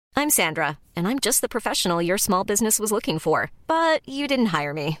I'm Sandra, and I'm just the professional your small business was looking for. But you didn't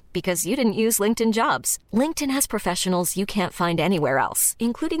hire me because you didn't use LinkedIn Jobs. LinkedIn has professionals you can't find anywhere else,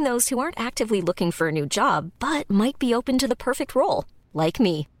 including those who aren't actively looking for a new job, but might be open to the perfect role, like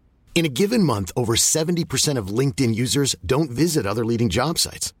me. In a given month, over 70% of LinkedIn users don't visit other leading job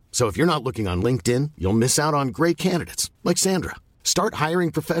sites. So if you're not looking on LinkedIn, you'll miss out on great candidates like Sandra. Start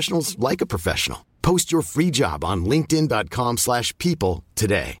hiring professionals like a professional. Post your free job on linkedin.com/people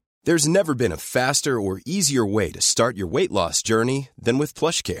today. There's never been a faster or easier way to start your weight loss journey than with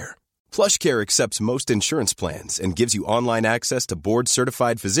PlushCare. PlushCare accepts most insurance plans and gives you online access to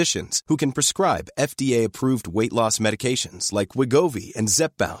board-certified physicians who can prescribe FDA-approved weight loss medications like Wegovy and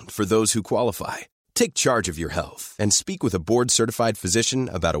Zepbound for those who qualify. Take charge of your health and speak with a board-certified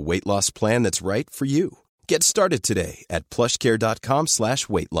physician about a weight loss plan that's right for you. Get started today at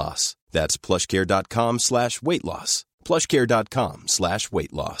plushcare.com/weight loss. That's plushcare.com/weight loss.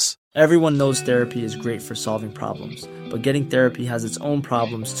 plushcare.com/weight loss. Everyone knows therapy is great for solving problems, but getting therapy has its own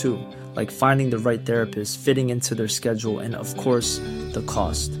problems too, like finding the right therapist, fitting into their schedule, and of course, the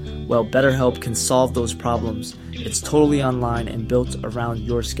cost. Well, BetterHelp can solve those problems. It's totally online and built around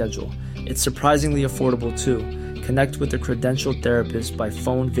your schedule. It's surprisingly affordable too. Connect with a credentialed therapist by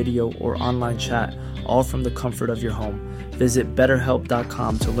phone, video, or online chat, all from the comfort of your home. Visit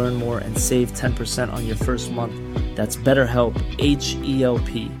BetterHelp.com to learn more and save 10% on your first month. That's BetterHelp,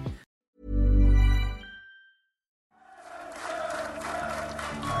 H-E-L-P.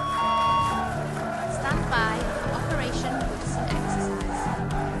 Stand by for Operation Woodson exercise.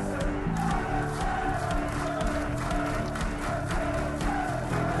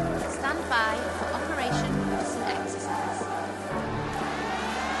 Stand by for Operation Woodson exercise.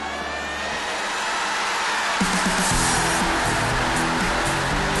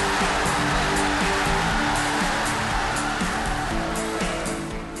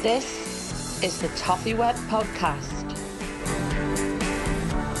 This is the Toffee Web Podcast.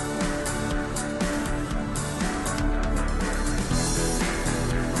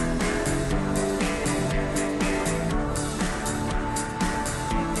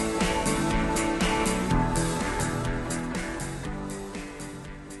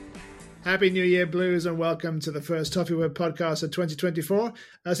 Happy New Year, Blues, and welcome to the first Toffee Web podcast of 2024.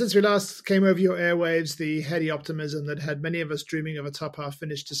 Since we last came over your airwaves, the heady optimism that had many of us dreaming of a top-half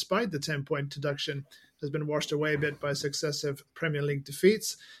finish despite the 10-point deduction has been washed away a bit by successive Premier League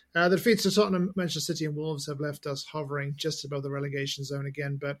defeats. The defeats to Tottenham, Manchester City and Wolves have left us hovering just above the relegation zone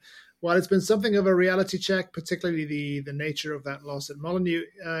again. But while it's been something of a reality check, particularly the nature of that loss at Molineux,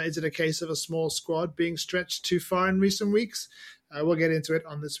 is it a case of a small squad being stretched too far in recent weeks? We'll get into it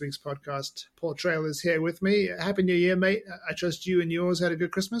on this week's podcast. Paul Trail is here with me. Happy New Year, mate. I trust you and yours had a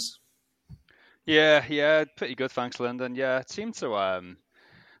good Christmas? Yeah, pretty good, thanks, Lyndon. Yeah, it seemed to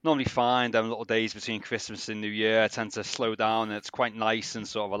normally find them little days between Christmas and New Year. I tend to slow down, and it's quite nice and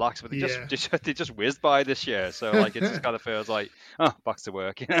sort of relaxed, but they just whizzed by this year. So, like, it just kind of feels like, oh, back to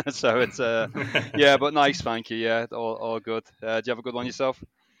work. So it's, yeah, but nice, thank you. Yeah, all good. Do you have a good one yourself?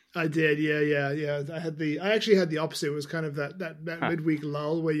 I did, yeah. I actually had the opposite. It was kind of that midweek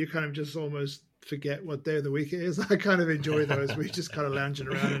lull where you kind of just almost forget what day of the week it is. I kind of enjoy those. We just kind of lounging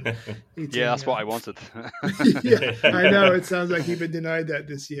around and eating. Yeah, that's what I wanted. Yeah, I know. It sounds like you've been denied that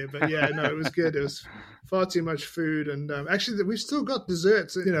this year, but yeah, no, it was good. It was far too much food, and actually, we've still got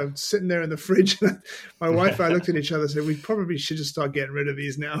desserts, sitting there in the fridge. My wife and I looked at each other and said, we probably should just start getting rid of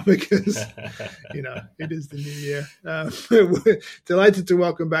these now because, it is the new year. We're delighted to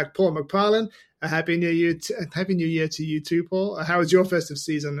welcome back Paul McParlin. A happy New Year to you too, Paul. How was your festive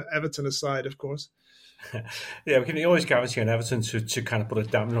season, Everton aside, of course? Yeah, we can always guarantee on Everton to kind of put a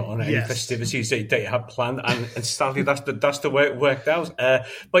damper on any festivities that you had planned, and sadly that's the way it worked out.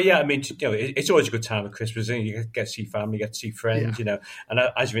 But yeah, I mean, it's always a good time at Christmas, and you get to see family, you get to see friends, and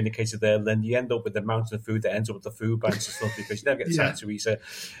as you indicated there, Lynn, you end up with the mountain of food that ends up with the food banks and stuff because you never get time to eat it.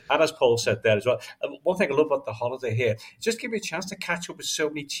 And as Paul said there as well, one thing I love about the holiday here, just give me a chance to catch up with so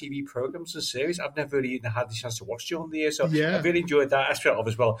many TV programs and series I've never really even had the chance to watch during the year. So I really enjoyed that aspect of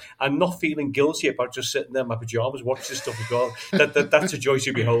it as well. I'm not feeling guilty about just sitting there in my pajamas watching this stuff as well. That's a joy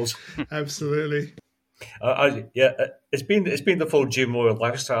to behold. Absolutely. It's been the full Jim Royal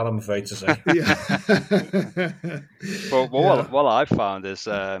lifestyle, I'm afraid to say. What I've found is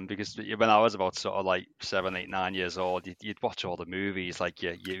because when I was about sort of like 7, 8, 9 years old, you'd watch all the movies like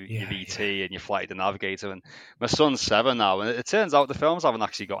your E.T. and your Flight of the Navigator, and my son's 7 now, and it turns out the films haven't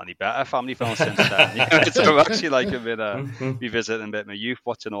actually got any better, family films since then. So I've actually been revisiting a bit of my youth,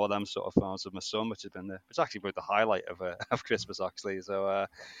 watching all them sort of films with my son, which has been it's actually been the highlight of Christmas actually. So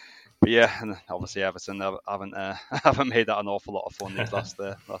But yeah, and obviously Everton haven't made that an awful lot of fun these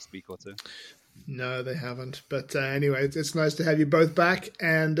last week or two. No, they haven't. But anyway, it's nice to have you both back.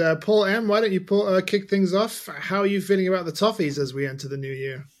 And Paul M., why don't you kick things off? How are you feeling about the Toffees as we enter the new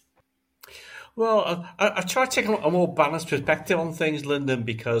year? Well, I try to take a more balanced perspective on things, Lyndon,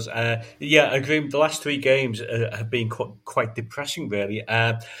 because, I agree. The last 3 games have been quite depressing, really.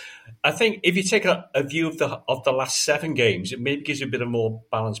 I think if you take a view of the last 7 games, it maybe gives you a bit of a more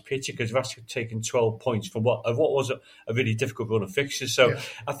balanced picture because you've actually taken 12 points from what was a really difficult run of fixtures. So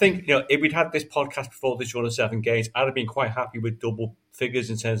I think if we'd had this podcast before this run of 7 games, I'd have been quite happy with double figures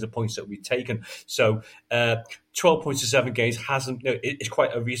in terms of points that we've taken. So 12 points to 7 games it's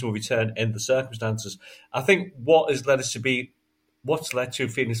quite a reasonable return in the circumstances. I think what's led to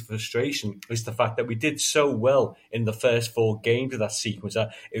feelings of frustration is the fact that we did so well in the first 4 games of that sequence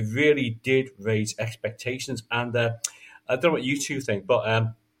that it really did raise expectations. And I don't know what you two think, but I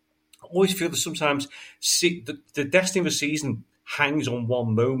always feel that sometimes the destiny of a season hangs on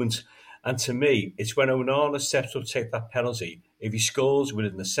one moment. And to me, it's when Onana steps up to take that penalty. If he scores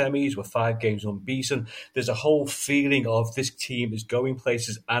within the semis, we're 5 games unbeaten. There's a whole feeling of this team is going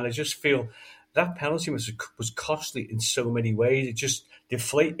places. And I just feel that penalty was costly in so many ways. It just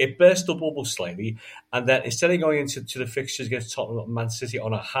it burst the bubble slightly. And then instead of going into the fixtures against Tottenham and Man City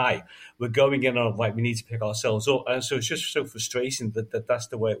on a high, we're going in on we need to pick ourselves up. And so it's just so frustrating that that's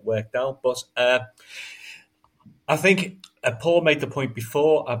the way it worked out. But I think Paul made the point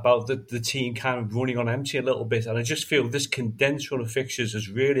before about the team kind of running on empty a little bit, and I just feel this condensed run of fixtures has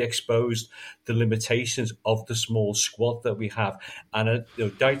really exposed the limitations of the small squad that we have. And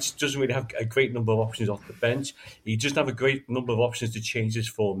Dyche doesn't really have a great number of options off the bench. He doesn't have a great number of options to change his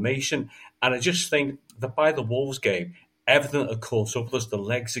formation. And I just think that by the Wolves game, everything had caught up with us. The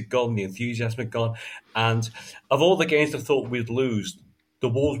legs are gone, the enthusiasm had gone. And of all the games I thought we'd lose, the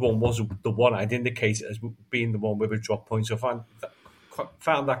Wolves one was the one I'd indicated as being the one where we dropped points. So I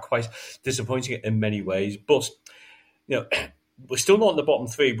found that quite disappointing in many ways. But, we're still not in the bottom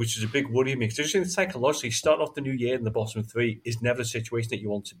 3, which is a big worry to me. Because I just think psychologically, starting off the new year in the bottom 3 is never a situation that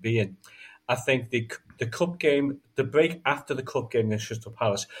you want to be in. I think the cup game, the break after the cup game against Crystal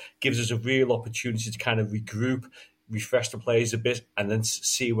Palace gives us a real opportunity to kind of regroup, refresh the players a bit, and then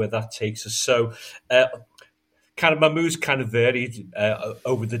see where that takes us. So, kind of my mood's kind of varied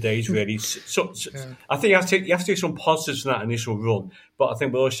over the days, really. So I think you have to take some positives from that initial run, but I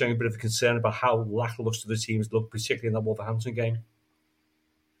think we're also showing a bit of a concern about how lackluster the teams look, particularly in that Wolverhampton game.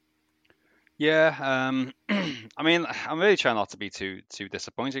 Yeah, I mean, I'm really trying not to be too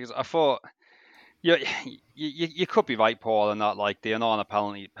disappointed because I thought, you could be right, Paul, and that like the Onana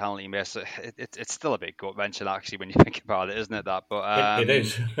penalty miss. It's still a bit gut wrenching actually when you think about it, isn't it? That, but it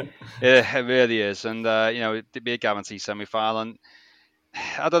is. Yeah, it really is, and it'd be a guaranteed semi-final. And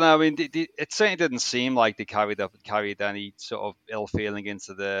I don't know. I mean, it certainly didn't seem like they carried any sort of ill feeling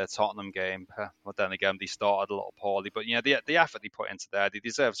into the Tottenham game. But then again, they started a little poorly. But the effort they put into there, they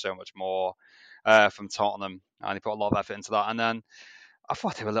deserve so much more from Tottenham, and they put a lot of effort into that. And then I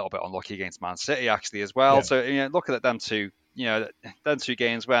thought they were a little bit unlucky against Man City actually as well. Yeah. So looking at them two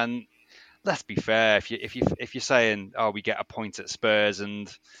games when, let's be fair, if you're saying, oh, we get a point at Spurs and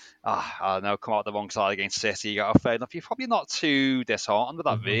I don't know, come out the wrong side against City, you got fair enough. You're probably not too disheartened with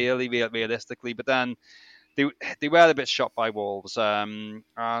that, really realistically. But then they were a bit shot by Wolves, and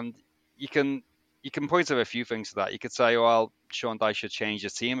you can point to a few things to that. You could say, well, Sean Dyche should change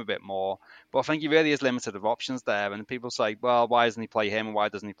his team a bit more, but I think he really is limited of options there. And people say, well, why doesn't he play him and why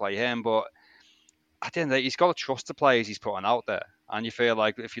doesn't he play him? But at the end of the day, he's got to trust the players he's putting out there. And you feel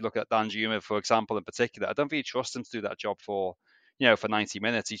like if you look at Danjuma, for example, in particular, I don't think he trusts him to do that job for 90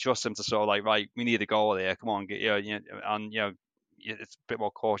 minutes. He trusts him to sort of like, right, we need a goal here. Come on, it's a bit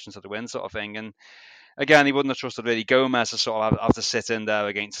more caution to the win sort of thing. And again, he wouldn't have trusted really Gomez to sort of have to sit in there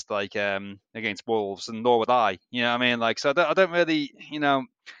against Wolves, and nor would I. You know what I mean? Like, so I don't really,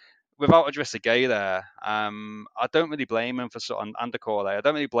 without Idrissa Gueye there, I don't really blame him for sort of Undercore there. I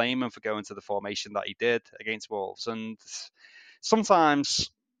don't really blame him for going to the formation that he did against Wolves. And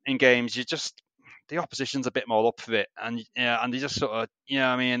sometimes in games, the opposition's a bit more up for it, and they just sort of,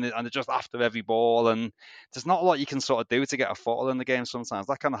 and they're just after every ball, and there's not a lot you can sort of do to get a foothold in the game sometimes.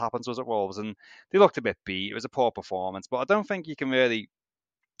 That kind of happens to us at Wolves, and they looked a bit beat. It was a poor performance, but I don't think you can really,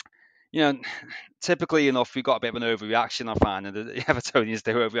 typically enough, we've got a bit of an overreaction, I find, and the Evertonians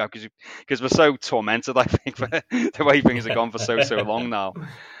do overreact because we're so tormented, I think, for the way things have gone for so long now.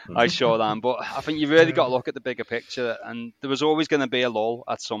 I sure am. But I think you really got to look at the bigger picture, and there was always going to be a lull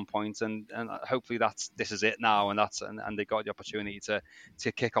at some point, and hopefully this is it now, and they got the opportunity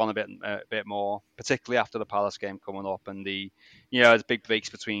to kick on a bit more, particularly after the Palace game coming up, and the big breaks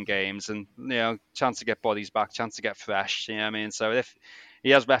between games, and chance to get bodies back, chance to get fresh. You know what I mean? So if he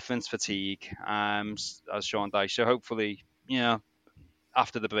has reference fatigue, as Sean Dyche. So hopefully,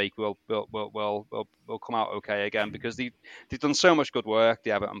 after the break, we'll come out okay again, because they've done so much good work, the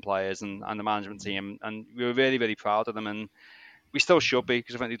Everton players and the management team, and we were really, really proud of them, and we still should be,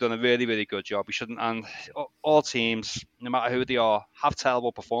 because I think they've done a really, really good job. We shouldn't, and all teams, no matter who they are, have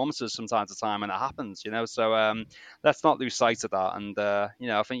terrible performances from time to time, and it happens, So let's not lose sight of that, and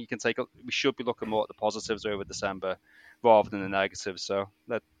I think we should be looking more at the positives over December rather than the negatives. So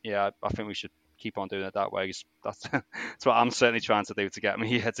I think we should keep on doing it that way. That's what I'm certainly trying to do to get me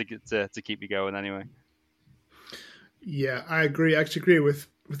here to keep me going anyway. Yeah, I agree. I actually agree with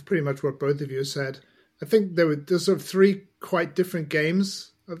pretty much what both of you said. I think there's sort of three quite different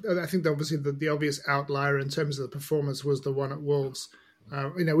games. I think obviously the obvious outlier in terms of the performance was the one at Wolves.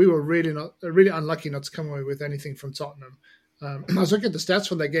 We were really unlucky not to come away with anything from Tottenham. I was looking at the stats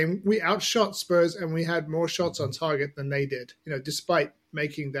for that game. We outshot Spurs and we had more shots on target than they did, despite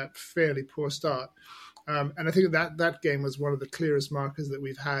making that fairly poor start. And I think that game was one of the clearest markers that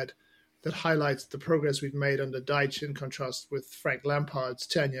we've had that highlights the progress we've made under Dyche, in contrast with Frank Lampard's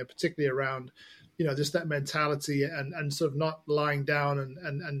tenure, particularly around, just that mentality and sort of not lying down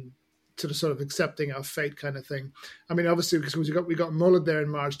and sort of accepting our fate kind of thing. I mean, obviously, because we got mullered there in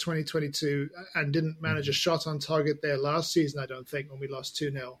March 2022 and didn't manage a shot on target there last season, I don't think, when we lost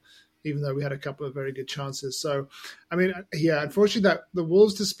 2-0, even though we had a couple of very good chances. So, I mean, yeah, unfortunately, that the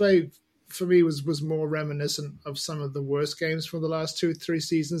Wolves display for me was more reminiscent of some of the worst games from the last 2-3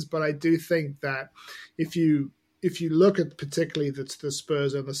 seasons. But I do think that if you look at particularly the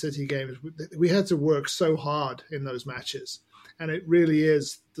Spurs and the City games, we had to work so hard in those matches. And it really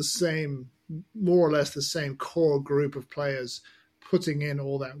is the same, more or less the same core group of players putting in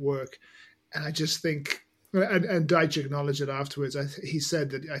all that work. And I just think, and Dyche acknowledged it afterwards, he said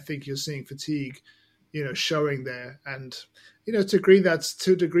that I think you're seeing fatigue, showing there. And, to a degree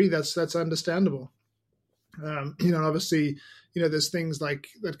that's understandable. Obviously, there's things like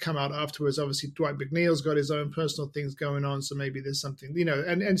that come out afterwards. Obviously, Dwight McNeil's got his own personal things going on. So maybe there's something,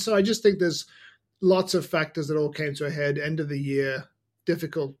 and so I just think there's lots of factors that all came to a head. End of the year,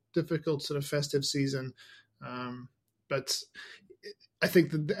 difficult sort of festive season. But I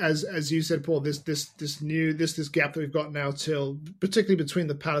think that as you said, Paul, this gap that we've got now till particularly between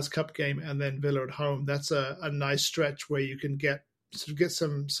the Palace Cup game and then Villa at home, that's a nice stretch where you can get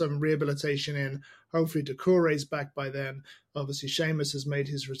some rehabilitation in. Hopefully Doucouré's back by then. Obviously Seamus has made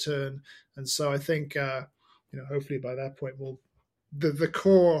his return, and so I think hopefully by that point the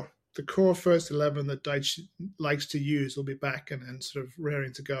core first 11 that Dyche likes to use will be back and sort of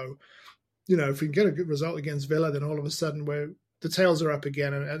raring to go. If we can get a good result against Villa, then all of a sudden the tails are up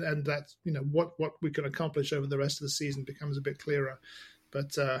again, and that's what we can accomplish over the rest of the season becomes a bit clearer.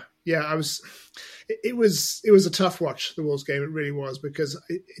 But it was a tough watch, the Wolves game. It really was, because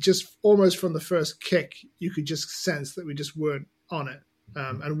it just almost from the first kick you could just sense that we just weren't on it,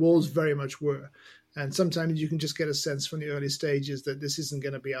 and Wolves very much were. And sometimes you can just get a sense from the early stages that this isn't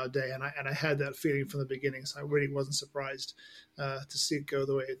going to be our day. And I had that feeling from the beginning, so I really wasn't surprised to see it go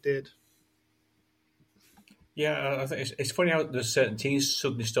the way it did. Yeah, I think it's funny how there's certain teams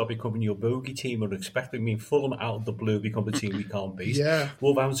suddenly start becoming your bogey team unexpectedly. I mean, Fulham out of the blue become a team we can't beat. Yeah.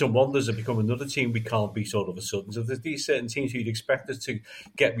 Wolverhampton Wanderers have become another team we can't beat all of a sudden. So there's these certain teams who you'd expect us to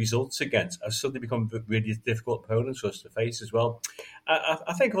get results against have suddenly become really difficult opponents for us to face as well.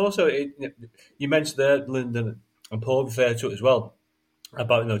 I think also, you mentioned there, Lyndon and Paul referred to it as well,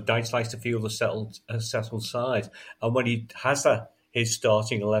 about Dyche likes to field a settled side. And when he has that, his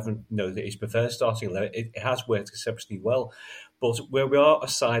starting 11, his preferred starting 11, it has worked exceptionally well. But where we are a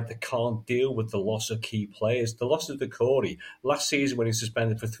side that can't deal with the loss of key players, the loss of Doucouré last season when he was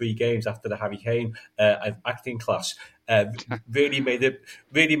suspended for 3 games after the Harry Kane acting class, really made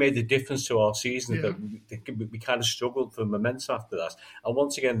the difference to our season. Yeah. That we kind of struggled for momentum after that. And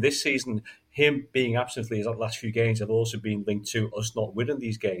once again, this season, him being absent for these last few games have also been linked to us not winning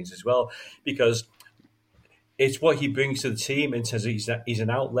these games as well, because it's what he brings to the team in terms of he's an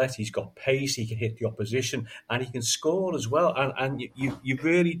outlet, he's got pace, he can hit the opposition, and he can score as well. And you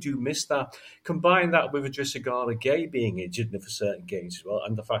really do miss that. Combine that with Idrissa Gana Gueye being injured for certain games as well,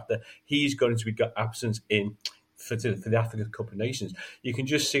 and the fact that he's going to be absent in for the Africa Cup of Nations, you can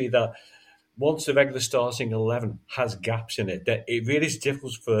just see that once the regular starting 11 has gaps in it, that it really is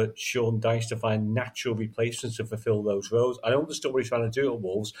difficult for Sean Dyche to find natural replacements to fulfil those roles. I understood what he's trying to do at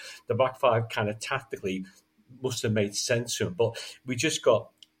Wolves. The back five kind of tactically must have made sense to him, but we just got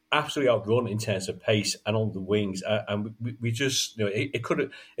absolutely outrun in terms of pace and on the wings, and we just, it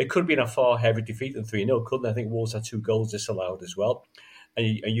could have been a far heavier defeat than 3-0, couldn't it? I think Wolves had 2 goals disallowed as well. And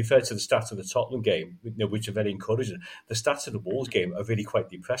you refer to the stats of the Tottenham game, which are very encouraging. The stats of the Wolves game are really quite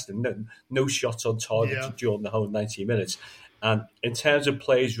depressing. No shots on target during the whole 90 minutes. And in terms of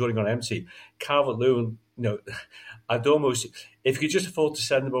players running on empty, Calvert-Lewin, I'd almost, if you could just afford to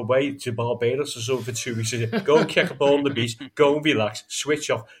send them away to Barbados or something for 2 weeks, go and kick a ball on the beach, go and relax, switch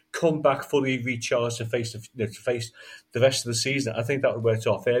off, come back fully recharged to face the rest of the season. I think that would work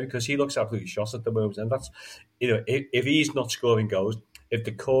out fair because he looks absolutely shot at the moment, and that's, if he's not scoring goals, if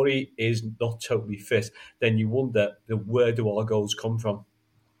Doucouré is not totally fit, then you wonder where do our goals come from.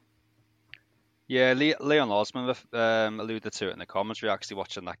 Yeah, Leon Osman alluded to it in the commentary actually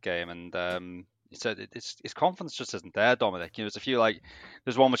watching that game, and he said his confidence just isn't there, Dominic. There's a few,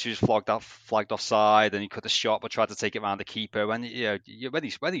 there's one which he was flagged offside, and he cut a shot but tried to take it around the keeper. When when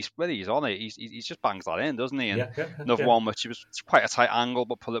he's on it, he just bangs that in, doesn't he? And another one which was quite a tight angle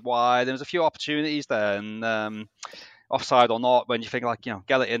but pull it wide. There was a few opportunities there, and offside or not, when you think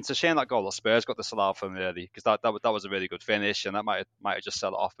get it in. It's a shame that goal that Spurs got disallowed from early, because that was a really good finish, and that might have just set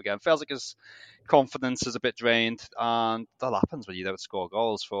it off again. Feels like his confidence is a bit drained, and that happens when you don't score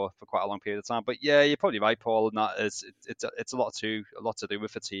goals for quite a long period of time. But yeah, you're probably right, Paul, and that is it's a lot to do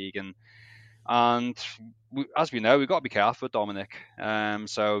with fatigue, and as we know, we've got to be careful with Dominic.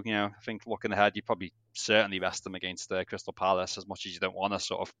 So I think looking ahead, you probably certainly rest them against Crystal Palace, as much as you don't want to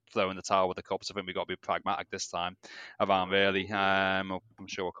sort of throw in the towel with the cups. I think we've got to be pragmatic this time around, really. I'm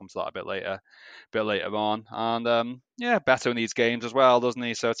sure we'll come to that a bit later on. And Beto needs games as well, doesn't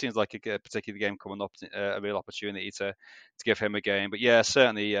he? So it seems like a particular game coming up, a real opportunity to give him a game. But yeah,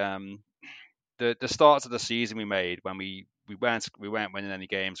 certainly the start of the season we made when we weren't winning any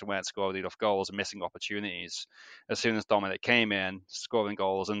games and weren't scoring enough goals and missing opportunities. As soon as Dominic came in, scoring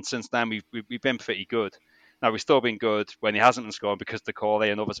goals, and since then we've been pretty good. Now we've still been good when he hasn't been scoring because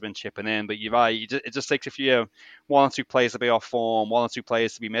Doucouré and others have been chipping in. But you're right, it just takes a few, 1 or 2 players to be off form, 1 or 2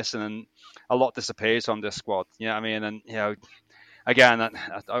 players to be missing, and a lot disappears from this squad. You know what I mean? And again, I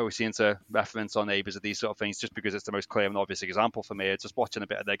always seem to reference on Neighbours of these sort of things just because it's the most clear and obvious example for me. Just watching a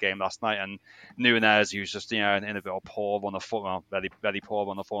bit of their game last night, and Núñez, who's just in a bit of poor run of form, very, very poor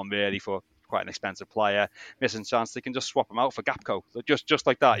run of form, really, for quite an expensive player, missing chance, they can just swap him out for Gakpo, just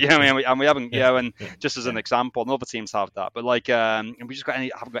like that. And we haven't, and just as an example, and other teams have that, but and we just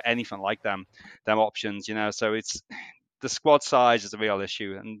haven't got anything like them options, So it's the squad size is a real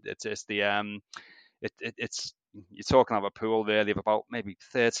issue, and it's you're talking about a pool really of about maybe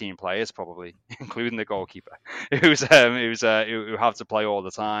 13 players, probably, including the goalkeeper, who have to play all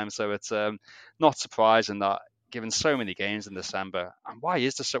the time. So it's not surprising that, given so many games in December, and why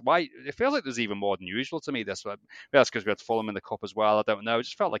is this? Why it feels like there's even more than usual to me this way. That's because we had Fulham in the cup as well. I don't know. It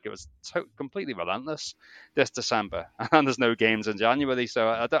just felt like it was completely relentless this December, and there's no games in January, so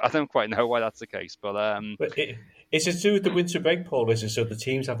I don't quite know why that's the case. But is it to do with the winter break, Paul? Is it so the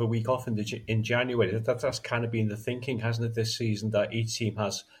teams have a week off in January? That's kind of been the thinking, hasn't it, this season, that each team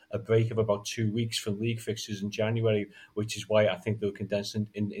has a break of about 2 weeks from league fixtures in January, which is why I think they'll condense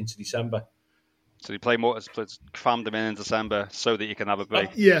into December. So you play more, cram them in December so that you can have a break.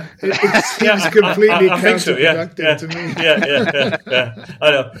 Yeah, it seems completely counterproductive to me. Yeah.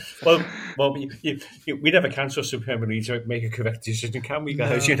 I know. Well, we never can trust the Premier League to make a correct decision, can we,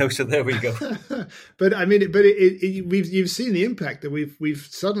 guys? No. So there we go. But I mean, you've seen the impact that we've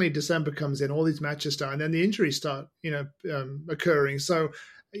suddenly December comes in, all these matches start, and then the injuries start, occurring. So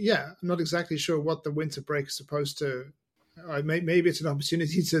yeah, I'm not exactly sure what the winter break is supposed to. Maybe it's an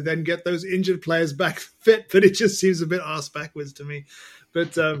opportunity to then get those injured players back fit, but it just seems a bit arse backwards to me.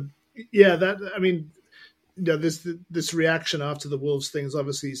 But this reaction after the Wolves things,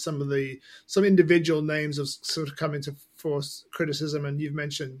 obviously some individual names have sort of come into force criticism, and you've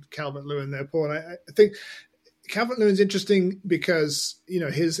mentioned Calvert-Lewin there, Paul. And I think Calvert-Lewin's interesting because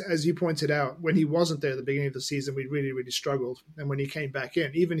his, as you pointed out, when he wasn't there at the beginning of the season, we really, really struggled, and when he came back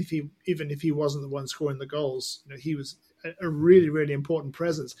in, even if he wasn't the one scoring the goals, he was a really, really important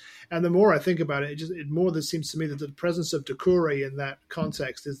presence. And the more I think about it, it seems to me that the presence of Doucouré in that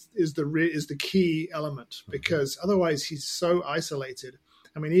context is the key element, because otherwise he's so isolated.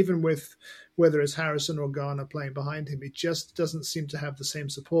 I mean, even with whether it's Harrison or Garner playing behind him, it just doesn't seem to have the same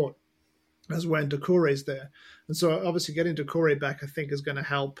support as when Doucouré's there. And so obviously getting Doucouré back, I think, is going to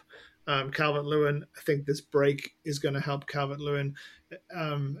help Calvert-Lewin. I think this break is going to help Calvert-Lewin.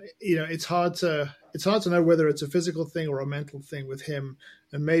 It's hard to know whether it's a physical thing or a mental thing with him,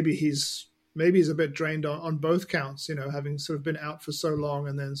 and maybe he's a bit drained on both counts. Having sort of been out for so long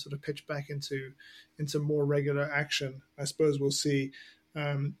and then sort of pitched back into more regular action. I suppose we'll see.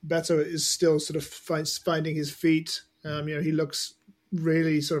 Beto is still sort of finding his feet. He looks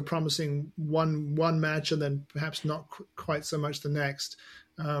really sort of promising one match and then perhaps not quite so much the next.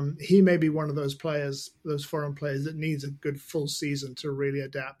 He may be one of those players, those foreign players, that needs a good full season to really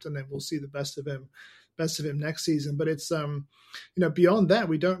adapt, and then we'll see the best of him next season. But it's beyond that,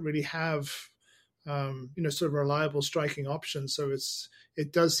 we don't really have sort of reliable striking options. So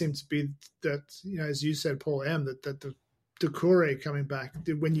it does seem to be that, as you said, Paul M, that the Doucouré coming back,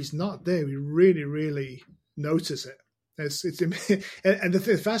 when he's not there, we really, really notice it. And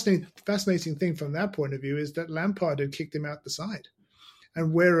the fascinating thing from that point of view is that Lampard had kicked him out the side.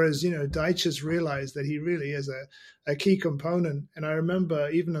 And whereas, Dyche has realized that he really is a key component. And I remember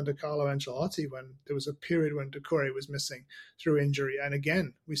even under Carlo Ancelotti, when there was a period when Doucouré was missing through injury. And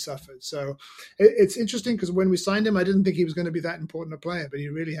again, we suffered. So it's interesting because when we signed him, I didn't think he was going to be that important a player, but he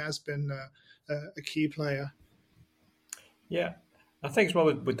really has been a key player. Yeah. I think as well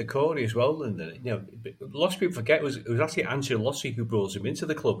with Doucouré as well, and lots of people forget it was actually Ancelotti who brought him into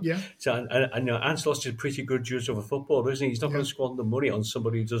the club. Yeah. So and Ancelotti's a pretty good judge of a footballer, isn't he? He's not going to squander money on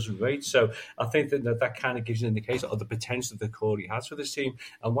somebody who doesn't rate. So I think that kind of gives an indication of the potential that Doucouré has for this team,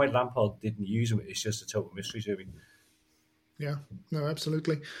 and why Lampard didn't use him is just a total mystery to me. Yeah, no,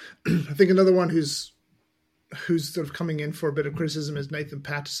 absolutely. I think another one who's sort of coming in for a bit of criticism is Nathan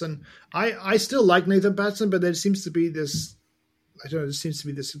Patterson. I still like Nathan Patterson, but there seems to be this. I don't know. There seems to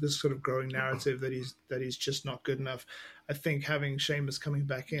be this sort of growing narrative that he's just not good enough. I think having Seamus coming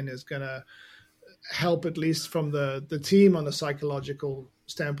back in is going to help, at least from the team on a psychological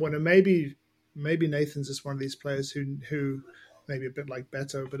standpoint. And maybe Nathan's just one of these players who maybe a bit like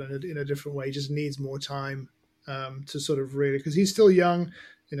Beto, but in a different way, just needs more time to sort of really, because he's still young.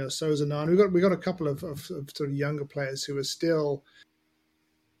 So is Anand. We got a couple of sort of younger players who are still,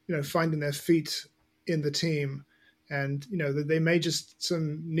 finding their feet in the team. And, they may just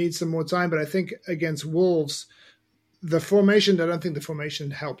need some more time. But I think against Wolves, I don't think the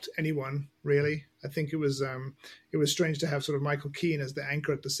formation helped anyone, really. I think it was strange to have sort of Michael Keane as the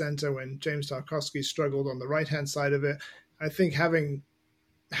anchor at the centre when James Tarkowski struggled on the right-hand side of it. I think having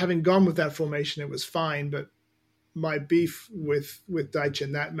gone with that formation, it was fine. But my beef with Dyche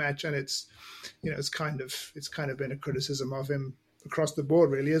in that match, and it's kind of been a criticism of him across the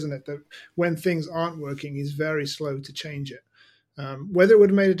board, really, isn't it? That when things aren't working, he's very slow to change it. Whether it would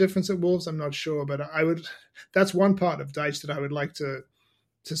have made a difference at Wolves, I'm not sure, but that's one part of Dyche that I would like to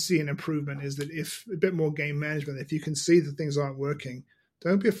see an improvement, is that if a bit more game management, if you can see that things aren't working,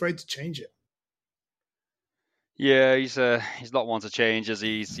 don't be afraid to change it. Yeah, he's not one to change, as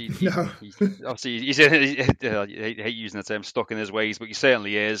no. Obviously I hate using the term stuck in his ways, but he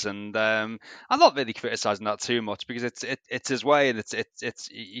certainly is, and I'm not really criticising that too much because it's his way, and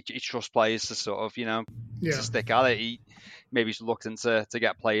he trusts players to sort of to stick at it. Maybe he's looking to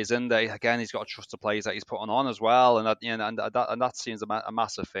get players in there. Again, he's got to trust the players that he's putting on as well, and that seems a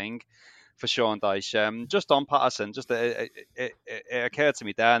massive thing for Sean Dyche. Just on Patterson, it occurred to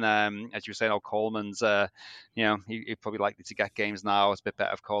me then, as you were saying, Coleman's, he's probably likely to get games now. It's a bit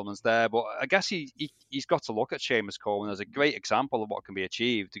better if Coleman's there, but I guess he's got to look at Seamus Coleman as a great example of what can be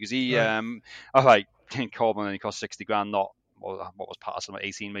achieved, because Coleman only cost 60 grand, not what was Patterson,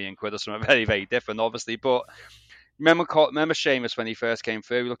 18 million quid or something very, very different, obviously, but. Remember Seamus when he first came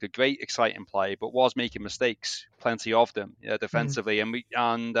through? He looked a great, exciting play, but was making mistakes, plenty of them, defensively, and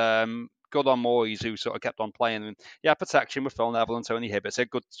good on Moyes, who sort of kept on playing. And protection with Phil Neville and Tony Hibbert. So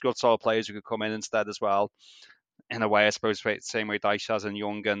good solid players who could come in instead as well. In a way, I suppose, the same way Dyche has in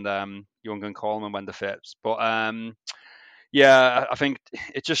Young and Coleman when they're fit. But I think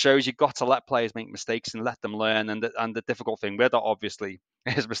it just shows you've got to let players make mistakes and let them learn. And the difficult thing with that, obviously,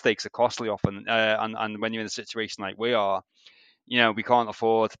 is mistakes are costly often. And when you're in a situation like we are, we can't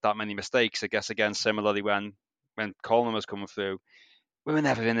afford that many mistakes. I guess, again, similarly when Coleman was coming through, we were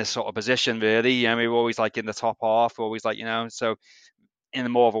never in this sort of position, really. We were always like in the top half, always like, so in a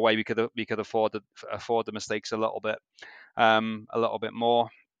more of a way we could afford the mistakes a little bit more.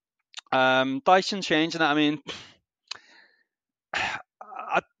 Dyson changing that. I mean,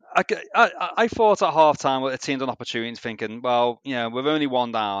 I thought at half time with the team an opportunity, thinking, well, we're only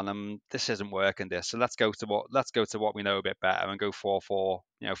one down and this isn't working. So let's go to what we know a bit better and go 4-4,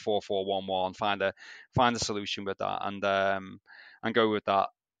 4-4-1-1, find a solution with that and go with that.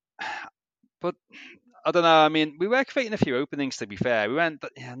 But I don't know. I mean, we were creating a few openings, to be fair. We went,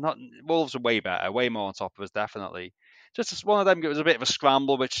 not Wolves are way better, way more on top of us, definitely. Just as one of them, it was a bit of a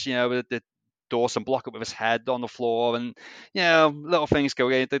scramble, which, the Dawson block up with his head on the floor, and, little things go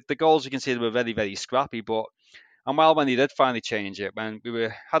in. The goals, you can see, they were very, very scrappy, but. And when he did finally change it, when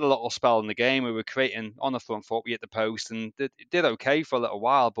had a little spell in the game, we were creating on the front foot, we hit the post, and it did okay for a little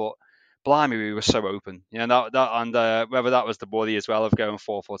while, but blimey, we were so open. And whether that was the worry as well of going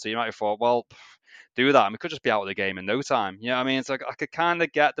 4-4-2, you might have thought, well, do that, and we could just be out of the game in no time. You know what I mean? It's like I could kind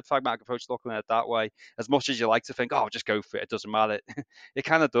of get the pragmatic approach looking at it that way. As much as you like to think, just go for it, it doesn't matter. It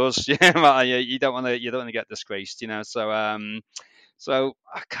kind of does. You don't want to get disgraced. So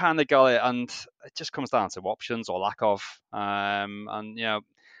I kind of got it, and it just comes down to options or lack of. There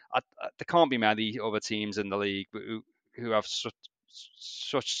can't be many other teams in the league who have such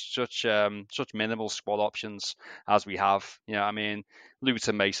minimal squad options as we have.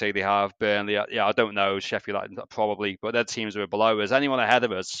 Luton may say they have, Burnley, I don't know, Sheffield probably, but their teams who are below us. Anyone ahead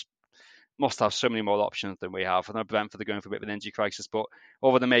of us must have so many more options than we have. I know Brentford are going for a bit of an injury crisis, but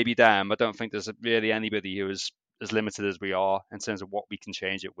other than maybe them, I don't think there's really anybody who is as limited as we are in terms of what we can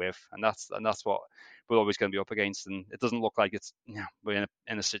change it with, and that's what we're always going to be up against. And it doesn't look like it's we're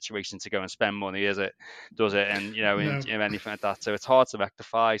in a situation to go and spend money, is it? Does it? And no. Anything like that. So it's hard to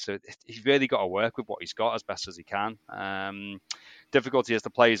rectify. So he's really got to work with what he's got as best as he can. Difficulty is the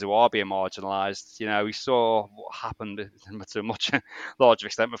players who are being marginalised. We saw what happened to a much larger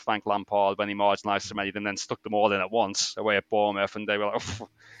extent with Frank Lampard when he marginalised so many of them, then stuck them all in at once away at Bournemouth, and they were like,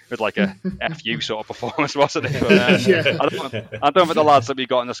 it was like a FU sort of performance, wasn't it? But, I don't think the lads that we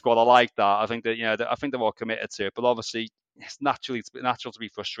got in the squad are like that. I think that I think they're all committed to it, but obviously it's natural to be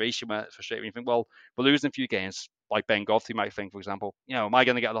frustrated when you think, well, we're losing a few games. Like Ben Godfrey might think, for example, am I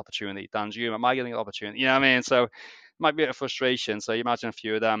going to get an opportunity? Dan Hume, am I getting an opportunity? You know what I mean? So it might be a frustration. So you imagine a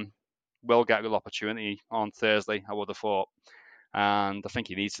few of them will get a good opportunity on Thursday, I would have thought. And I think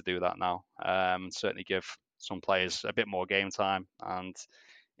he needs to do that now. Certainly give some players a bit more game time. And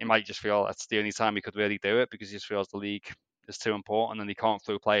he might just feel that's the only time he could really do it, because he just feels the league is too important and he can't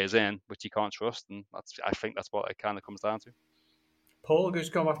throw players in which he can't trust. And I think that's what it kind of comes down to. Paul,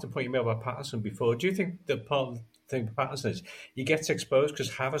 just going back to the point you made about Patterson before, do you think the part of the thing for Patterson is he gets exposed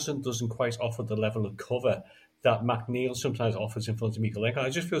because Harrison doesn't quite offer the level of cover that McNeil sometimes offers in front of Miko Lincoln? I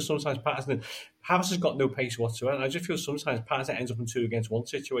just feel sometimes Harrison's got no pace whatsoever, and I just feel sometimes Patterson ends up in 2-against-1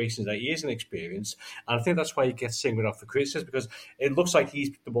 situations that he isn't experienced, and I think that's why he gets singled out for criticism, because it looks like he's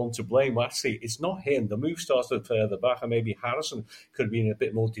the one to blame. Well, actually, it's not him. The move started further back, and maybe Harrison could have been a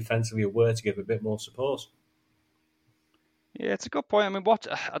bit more defensively aware to give a bit more support. Yeah, it's a good point. I mean,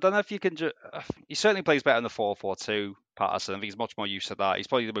 I don't know if you can. He certainly plays better in the 4-4-2. Patterson, I think he's much more used to that. He's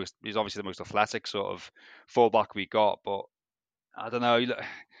obviously the most athletic sort of fullback we got. But I don't know.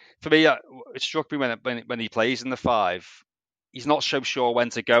 For me, it struck me when he plays in the 5, he's not so sure when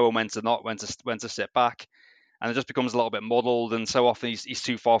to go and when to sit back, and it just becomes a little bit muddled. And so often he's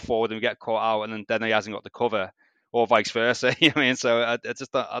too far forward and we get caught out, and then he hasn't got the cover, or vice versa. I mean, so I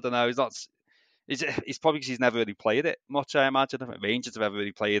don't know. He's not. It's probably because he's never really played it much, I imagine. I don't think Rangers have ever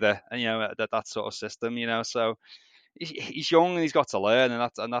really played that sort of system, So he's young and he's got to learn,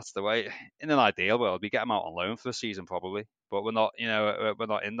 and that's the way. In an ideal world, we get him out on loan for a season probably, but we're not. We're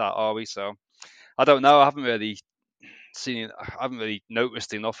not in that, are we? So I don't know. I haven't really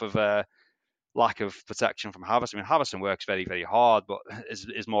noticed enough of lack of protection from Harrison. I mean, Harrison works very, very hard, but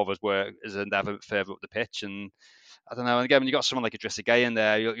is more of his work is endeavour further up the pitch. And I don't know. And again, when you got someone like Idrissa Gueye in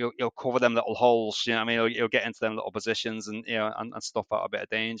there, you'll cover them little holes. You know what I mean? You'll get into them little positions and and stuff out a bit of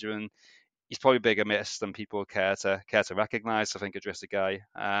danger. And he's probably bigger miss than people care to recognise. I think Idrissa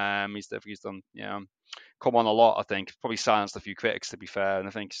Gueye. He's done come on a lot. I think probably silenced a few critics, to be fair. And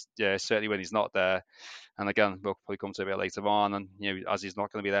I think certainly when he's not there. And again, we'll probably come to a bit later on. And as he's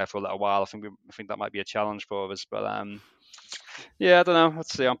not going to be there for a little while, I think that might be a challenge for us. But I don't know.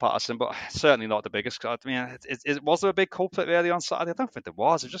 Let's see on Patterson, but certainly not the biggest. I mean, was there a big culprit really on Saturday? I don't think there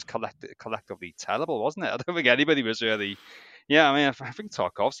was. It was just collectively terrible, wasn't it? I don't think anybody was really. Yeah, I mean, I think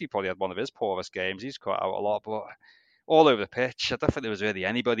Tarkovsky probably had one of his poorest games. He's caught out a lot, but all over the pitch, I don't think there was really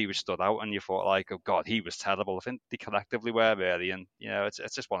anybody who stood out and you thought like, oh God, he was terrible. I think they collectively were really, and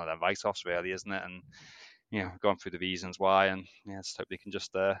it's just one of them write-offs really, isn't it? And going through the reasons why, and just hope they can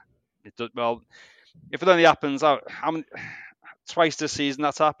just well, if it only happens twice this season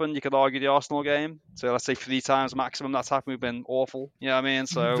that's happened, you could argue the Arsenal game. So let's say 3 times maximum that's happened, we've been awful. You know what I mean?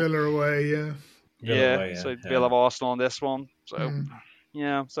 So Villa away, yeah. So Villa have Arsenal on this one. So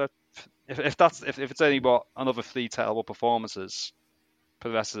so if it's only another 3 terrible performances for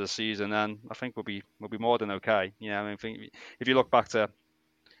the rest of the season, then I think we'll be more than okay. I mean, if you look back to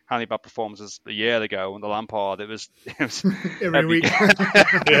bad performances a year ago under Lampard. It was every week. We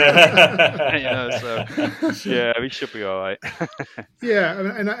should be all right.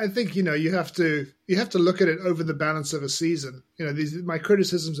 And I think you have to look at it over the balance of a season. My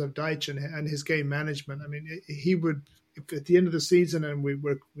criticisms of Dyche and his game management. I mean, he would, at the end of the season, and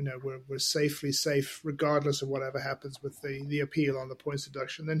we're safely safe regardless of whatever happens with the appeal on the points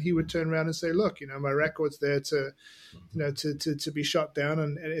deduction, then he would turn around and say, look, my record's there to be shot down,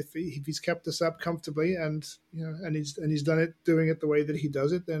 and if he's kept us up comfortably and he's doing it the way that he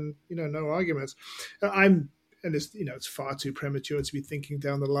does it, then no arguments. It's far too premature to be thinking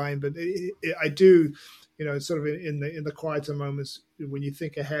down the line, but I do, sort of in the quieter moments when you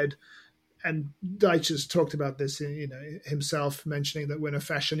think ahead. And Dyche has talked about this, himself, mentioning that when a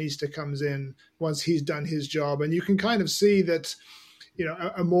fashionista comes in, once he's done his job, and you can kind of see that,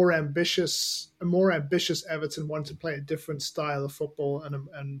 a more ambitious Everton wanted to play a different style of football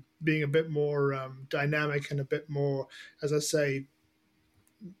and being a bit more dynamic and a bit more, as I say,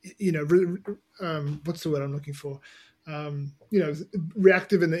 what's the word I'm looking for?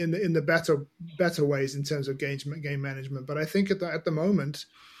 Reactive in the better ways in terms of game management. But I think at the moment,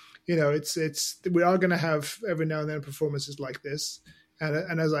 we are going to have every now and then performances like this,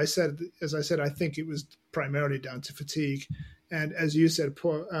 and as I said, I think it was primarily down to fatigue, and as you said,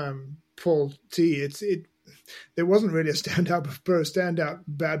 Paul T, there wasn't really a standout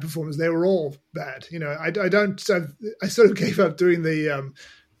bad performance. They were all bad. I sort of gave up doing the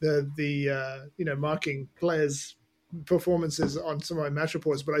marking players' performances on some of my match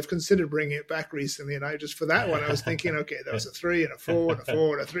reports, but I've considered bringing it back recently, and I was thinking, okay, there was a 3 and a 4 and a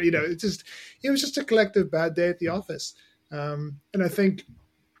 4 and a 3. It was just a collective bad day at the office. And I think,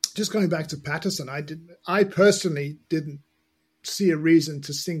 just going back to Patterson, I personally didn't see a reason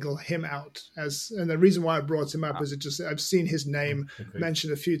to single him out and the reason why I brought him up is I've seen his name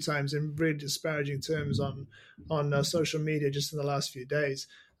mentioned a few times in really disparaging terms on social media just in the last few days.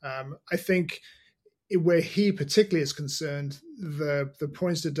 I think where he particularly is concerned, the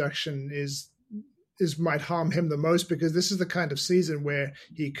points deduction might harm him the most, because this is the kind of season where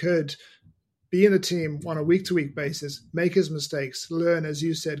he could be in the team on a week-to-week basis, make his mistakes, learn, as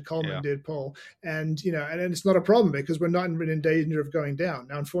you said, Coleman did, Paul, and it's not a problem because we're not in danger of going down.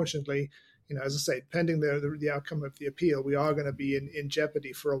 Now, unfortunately, as I say, pending the outcome of the appeal, we are going to be in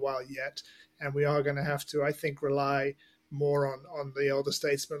jeopardy for a while yet, and we are going to have to, I think, rely more on the elder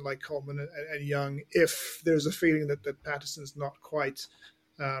statesmen like Coleman and Young if there's a feeling that Patterson's not quite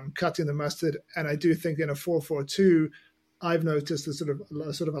cutting the mustard. And I do think in a 4-4-2, I've noticed a sort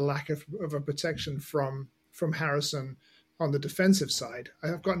of a lack of a protection from Harrison on the defensive side.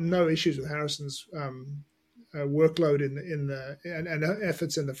 I've got no issues with Harrison's workload and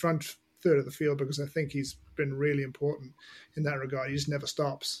efforts in the front third of the field, because I think he's been really important in that regard. He just never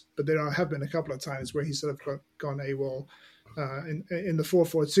stops. But there have been a couple of times where he's sort of gone AWOL in the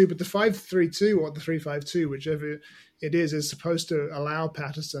 4-4-2. But the 5-3-2 or the 3-5-2, whichever it is supposed to allow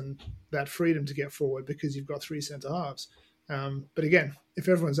Patterson that freedom to get forward because you've got 3 centre halves. But again, if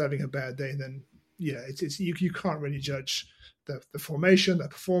everyone's having a bad day, then you can't really judge the formation, the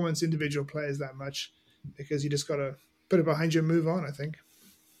performance, individual players that much, because you just got to put it behind you and move on, I think.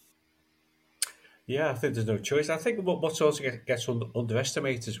 Yeah, I think there's no choice. I think what's also gets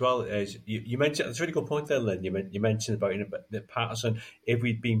underestimated as well is you mentioned, it's a really good point there, Lynn. You mentioned about that Patterson, if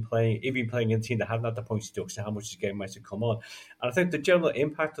he'd been playing in a team that hadn't had the points deduction, how much his game might have come on. And I think the general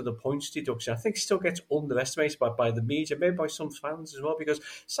impact of the points deduction, I think, still gets underestimated by the media, maybe by some fans as well, because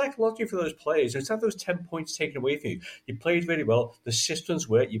psychologically for those players, instead of those 10 points taken away from you, you played really well, the systems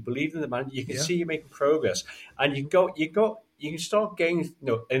work, you believe in the man, you can see you making progress, and you can start getting,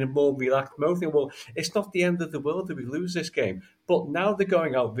 in a more relaxed mode. Well, it's not the end of the world that we lose this game. But now they're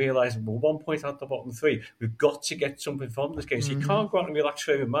going out realising, 1 point out the bottom 3. We've got to get something from this game. So you can't go out and relax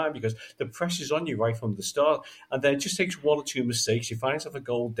frame of mind because the pressure's on you right from the start. And then it just takes 1 or 2 mistakes. You find yourself a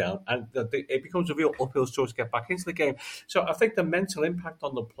goal down and it becomes a real uphill struggle to get back into the game. So I think the mental impact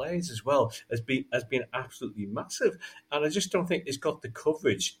on the players as well has been absolutely massive. And I just don't think it's got the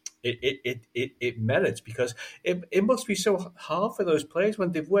coverage it merits, because it must be so hard for those players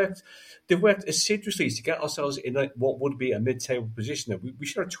when they've worked assiduously to get ourselves in what would be a mid-table position. We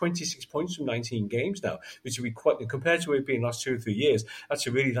should have 26 points from 19 games now, which would be quite, compared to where we've been the last 2 or 3 years, that's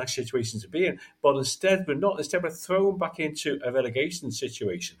a really nice situation to be in. But instead we're thrown back into a relegation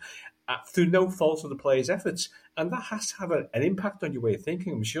situation through no fault of the players' efforts, and that has to have an impact on your way of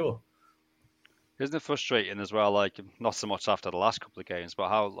thinking, I'm sure. Isn't it frustrating as well? Like, not so much after the last couple of games, but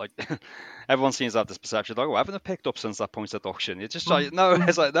how like everyone seems to have this perception like, oh, haven't they picked up since that points deduction? You're just like, no,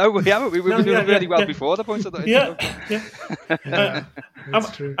 it's like, no, we haven't. We were doing really well before the points deduction.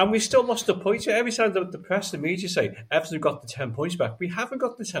 That's true. And we still lost the points. Every time the press, the media say Everton got the 10 points back. We haven't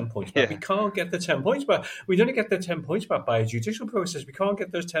got the 10 points back. We can't get the 10 points back. We only get the 10 points back by a judicial process. We can't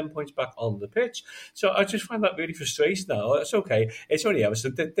get those 10 points back on the pitch. So I just find that really frustrating now. It's okay. It's only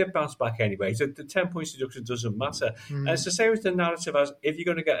Everton. They bounce back anyway. So the 10 points deduction doesn't matter. And it's the same as the narrative as if you're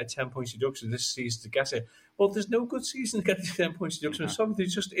going to get a 10 points deduction this season to get it. Well, there's no good season to get a 10 points deduction. Something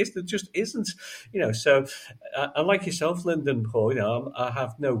there just isn't. So and like yourself, Lyndon, Paul, I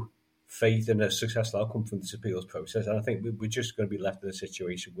have no faith in a successful outcome from this appeals process. And I think we're just going to be left in a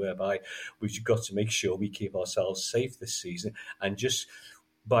situation whereby we've got to make sure we keep ourselves safe this season and just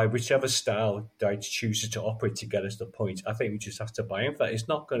by whichever style Dyche chooses to operate to get us the point, I think we just have to buy in for that. It's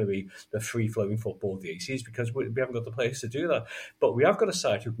not going to be the free-flowing football the ACs because we haven't got the players to do that. But we have got a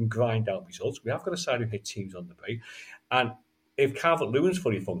side who can grind out results. We have got a side who hit teams on the break. And if Calvert-Lewin's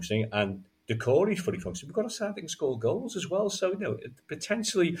fully functioning and Decore's fully functioning, we've got a side that can score goals as well. So,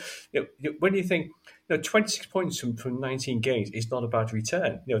 potentially, when you think, 26 points from 19 games is not a bad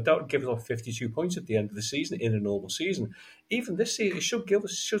return. That would give us 52 points at the end of the season in a normal season. Even this season, it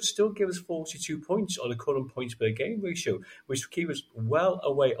should still give us 42 points on a current points per game ratio, which would keep us well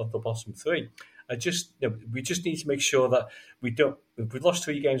away of the bottom three. We just need to make sure that we don't. We've lost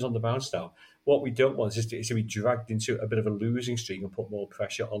 3 games on the bounce now. What we don't want is to be dragged into a bit of a losing streak and put more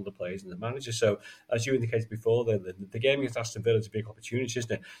pressure on the players and the manager. So, as you indicated before, the game against Aston Villa is a big opportunity,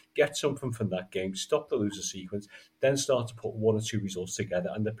 isn't it? Get something from that game, stop the losing sequence, then start to put 1 or 2 results together,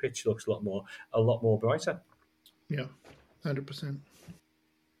 and the pitch looks a lot more brighter. Yeah, 100%.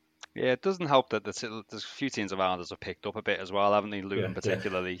 Yeah, it doesn't help that there's a few teams around us have picked up a bit as well, haven't they? Luton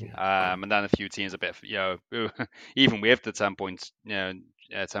particularly, and then a few teams a bit, even with the 10 points,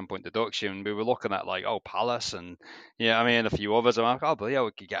 10-point deduction, we were looking at like, Palace and a few others. I'm like, but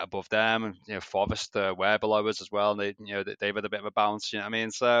we could get above them, and Forest were below us as well. And they've had a bit of a bounce. So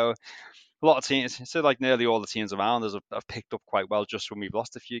a lot of teams, so like nearly all the teams around us have picked up quite well just when we've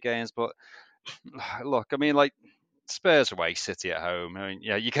lost a few games. But look, Spurs away, City at home.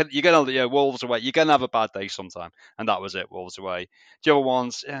 You're gonna Wolves away. You're gonna have a bad day sometime, and that was it. Wolves away. The other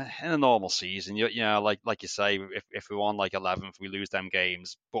ones in a normal season, like you say, if we're on like 11th, we lose them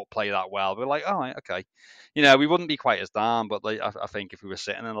games, but play that well, we're like, all right, okay. We wouldn't be quite as down, but like I think if we were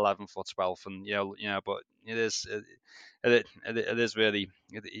sitting in 11th or 12th, and but it is really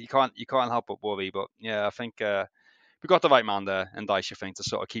you can't help but worry. But I think. We've got the right man there, and Dyche, I think, to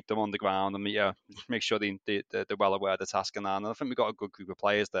sort of keep them on the ground and make sure they're well aware of the task and that. And I think we've got a good group of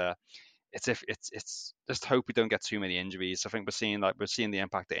players there. It's just hope we don't get too many injuries. I think we're seeing the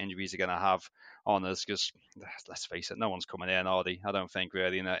impact that injuries are going to have on us because let's face it, no one's coming in, are they? I don't think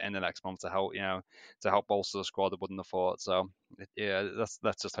really in the next month to help bolster the squad. I wouldn't have thought. So let's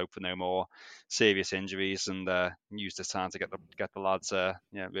just hope for no more serious injuries and use this time to get the lads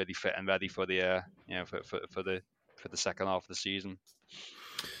really fit and ready for the for the second half of the season.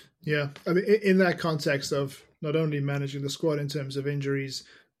 Yeah, in that context of not only managing the squad in terms of injuries,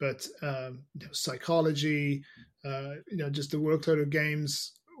 but psychology, just the workload of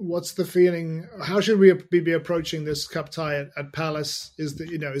games. What's the feeling? How should we be approaching this cup tie at Palace? Is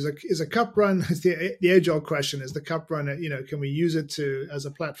a cup run? Is the age-old question? Is the cup run? Can we use it as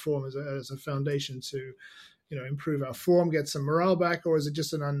a platform, as a foundation to, improve our form, get some morale back, or is it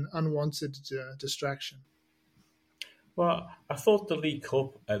just an unwanted distraction? Well, I thought the League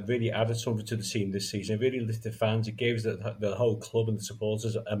Cup really added something to the team this season. It really lifted fans. It gave the whole club and the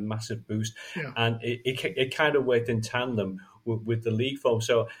supporters a massive boost. Yeah. And it kind of worked in tandem with the league form.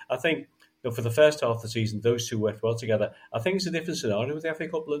 So I think for the first half of the season, those two worked well together. I think it's a different scenario with the FA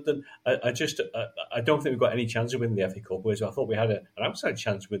Cup, London. I don't think we've got any chance of winning the FA Cup, whereas I thought we had an outside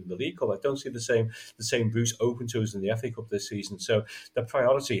chance of winning the League Cup. I don't see the same boost open to us in the FA Cup this season. So the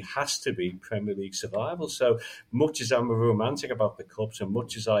priority has to be Premier League survival. So much as I'm a romantic about the Cups and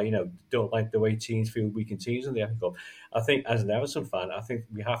much as I don't like the way teams feel weakened teams in the FA Cup, I think as an Everton fan, I think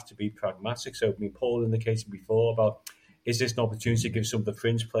we have to be pragmatic. So Paul indicated before about, is this an opportunity to give some of the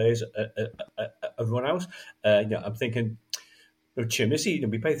fringe players a run out? I'm thinking, Chimisi,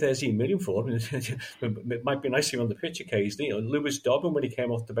 we pay 13 million for him. It might be nice to see him on the pitch occasionally. Lewis Dobbin, when he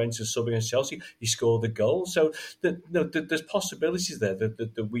came off the bench and sub against Chelsea, he scored a goal. So there's possibilities there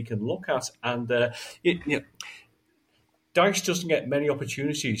that we can look at. And Dyche doesn't get many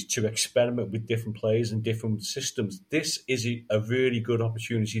opportunities to experiment with different players and different systems. This is a really good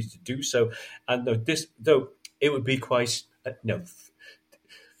opportunity to do so. And though it would be quite,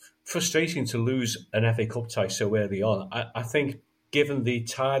 frustrating to lose an FA Cup tie so early on. I think, given the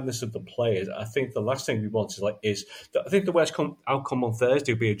tiredness of the players, I think the last thing we want is I think the worst outcome on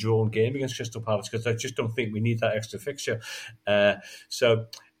Thursday will be a drawn game against Crystal Palace, because I just don't think we need that extra fixture. So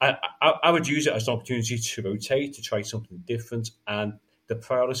I would use it as an opportunity to rotate, to try something different, and the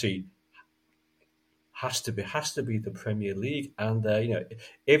priority has to be the Premier League. And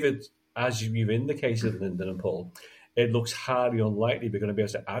if it, as you've indicated, Lyndon and Paul, it looks highly unlikely we're going to be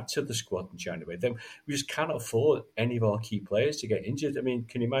able to add to the squad in January, then we just cannot afford any of our key players to get injured. I mean,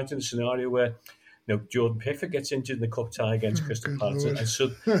 can you imagine a scenario where Jordan Pickford gets injured in the cup tie against Crystal Palace?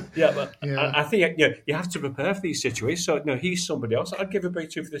 I think you have to prepare for these situations. So he's somebody else I'd give a break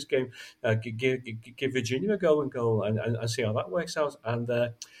to for this game. Give Virginia a go and see how that works out. And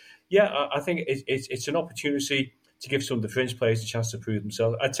I think it's an opportunity to give some of the fringe players a chance to prove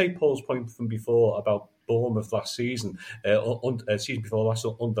themselves. I take Paul's point from before about Bournemouth last season, season before last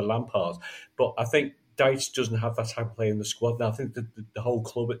under Lampard, but I think Dyche doesn't have that type of player in the squad now. I think the whole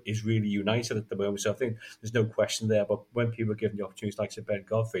club is really united at the moment, so I think there's no question there. But when people are given the opportunities like Ben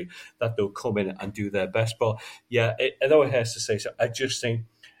Godfrey, that they'll come in and do their best. But although it hurts to say so, I just think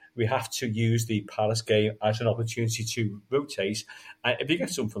we have to use the Palace game as an opportunity to rotate. If you get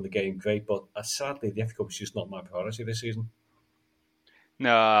something from the game, great. But sadly, the FA Cup is just not my priority this season.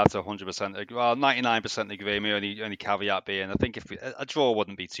 No, that's 100%. Well, 99% agree. My only caveat being, I think if a draw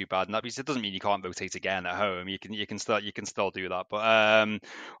wouldn't be too bad, and that it doesn't mean you can't rotate again at home. You can still do that. But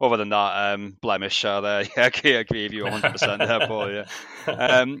other than that, blemish there. Yeah, I agree with you 100% there, Paul.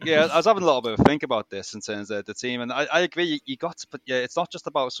 Yeah, I was having a little bit of a think about this in terms of the team, and I agree. You got to put. Yeah, it's not just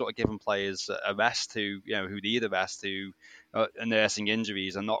about sort of giving players a rest who need a rest, who nursing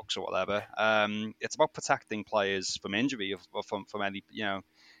injuries and knocks or whatever. It's about protecting players from injury or from any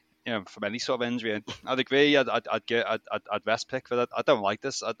from any sort of injury. I'd agree. I'd rest Pickford. I don't like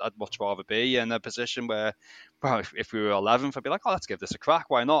this. I'd much rather be in a position where, well, if we were 11th, I'd be like, let's give this a crack.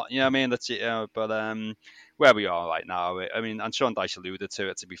 Why not? You know what I mean? But where we are right now, I mean, and Sean Dyche alluded to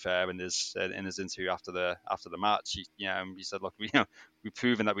it, to be fair, in his interview after the match. He said, look, we've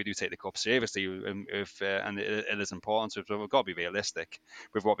proven that we do take the cup seriously, and it is important. So we've got to be realistic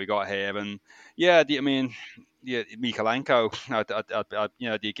with what we got here. And Mykolenko,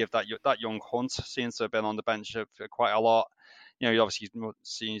 do you give that young Hunt, seems to have been on the bench for quite a lot. You obviously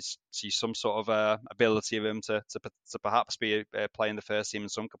sees some sort of ability of him to perhaps be playing the first team in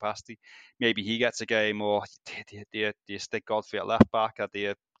some capacity. Maybe he gets a game, or do you stick Godfrey at left back, or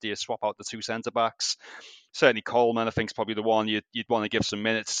do you swap out the two centre backs? Certainly Coleman, I think, is probably the one you'd want to give some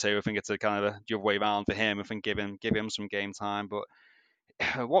minutes to. I think it's a kind of the other way around for him. I think give him some game time, but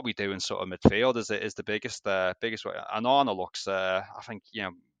what we do in sort of midfield is the biggest way. Onana looks, I think,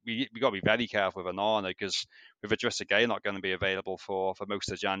 we got to be very careful with Onana, because with Idrissa Gueye not going to be available for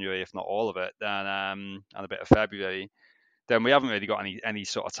most of January, if not all of it, and a bit of February, then we haven't really got any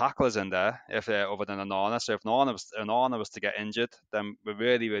sort of tacklers in there other than Onana. So if Onana was to get injured, then we're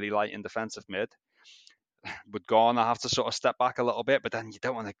really, really light in defensive mid. Would Garner have to sort of step back a little bit? But then you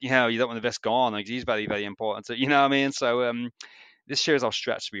don't want to risk Garner, because he's very, very important. So, you know what I mean? So this shows how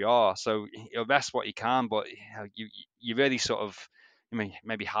stretched we are. So rest what you can, but you really sort of,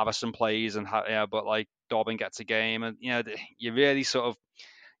 maybe Harrison plays but like Dobbin gets a game, and you really sort of,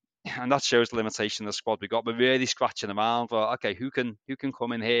 and that shows the limitation of the squad we got. We're really scratching around for, okay, who can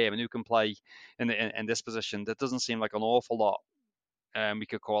come in here and who can play in this position. There doesn't seem like an awful lot we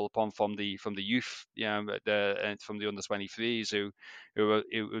could call upon from the youth, from the under 23s who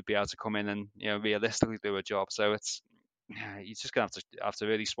would be able to come in and realistically do a job. So it's, you're just gonna have to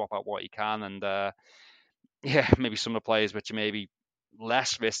really swap out what you can, and maybe some of the players which are maybe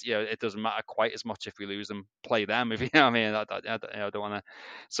less risk. It doesn't matter quite as much if we lose them. Play them, if you know what I mean. I don't want to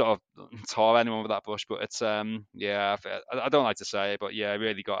sort of tar anyone with that brush, but it's I don't like to say it, but I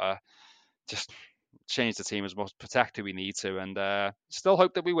really got to just change the team as much, protect who we need to, and still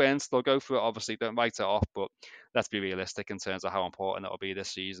hope that we win. Still go for it. Obviously, don't write it off, but let's be realistic in terms of how important it'll be this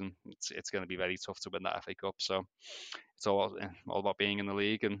season. It's going to be very tough to win that FA Cup, so it's all about being in the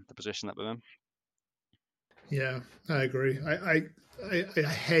league and the position that we're in. Yeah, I agree. I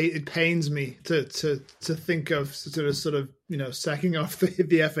hate, it pains me to think of sort of sacking off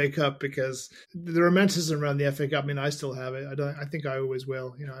the FA Cup, because the romanticism around the FA Cup, I still have it. I think I always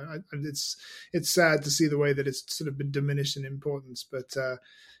will. It's sad to see the way that it's sort of been diminished in importance. But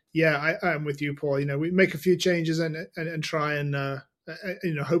I'm with you, Paul. We make a few changes and try and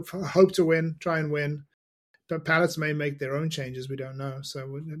hope to win, try and win. But Palace may make their own changes. We don't know, so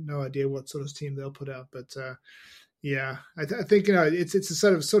we have no idea what sort of team they'll put out. But I think it's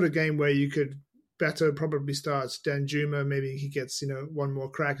a sort of game where you could Beto probably starts. Danjuma, maybe he gets one more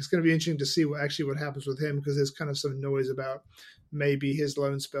crack. It's going to be interesting to see what happens with him, because there's kind of some noise about maybe his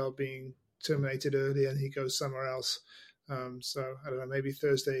loan spell being terminated early and he goes somewhere else. So I don't know. Maybe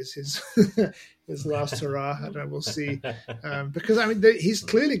Thursday is his his last hurrah. I don't know. We'll see. Because I mean, he's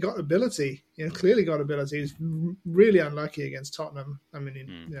clearly got ability. He's really unlucky against Tottenham. I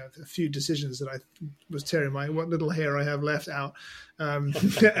mean, a few decisions that I was tearing what little hair I have left out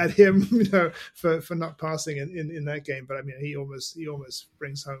at him, for not passing in that game. But I mean, he almost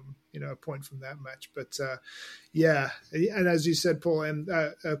brings home a point from that match. But and as you said,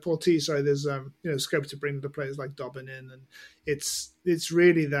 Paul T, sorry, there's scope to bring the players like Dobbin in, and it's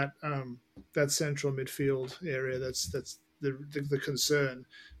really that central midfield area that's the concern,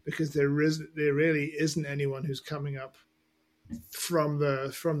 because there really isn't anyone who's coming up from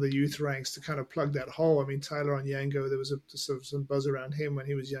the youth ranks to kind of plug that hole. I mean, Tyler Onyango, there was some buzz around him when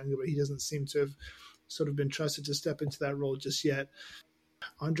he was younger, but he doesn't seem to have sort of been trusted to step into that role just yet.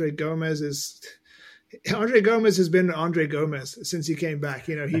 Andre Gomez has been Andre Gomez since he came back.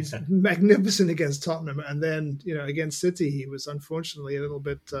 He's magnificent against Tottenham, and then against City he was unfortunately a little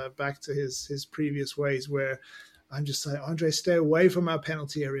bit back to his previous ways, where I'm just saying, Andre, stay away from our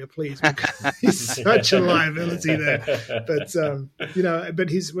penalty area, please, because he's such a liability there. But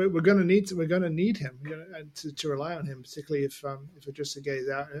we're going to need him to rely on him, particularly if Idrissa Gueye is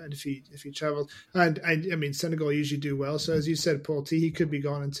out and if he travels. And I mean, Senegal usually do well. So as you said, Paul T, he could be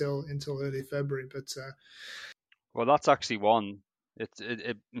gone until early February. But well, that's actually one.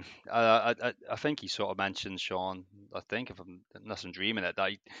 I think he sort of mentioned, Sean, I think, unless I'm dreaming it,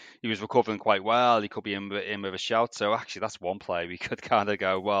 that he was recovering quite well. He could be in with a shout. So actually, that's one play we could kind of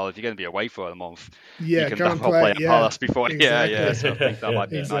go, well, if you're going to be away for a month, you can play at Palace before. Exactly. Yeah. So I think that might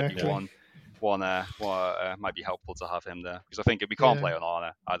be one might be helpful to have him there, because I think if we can't play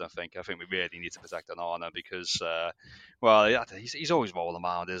Onana, I think we really need to protect Onana, because he's always rolling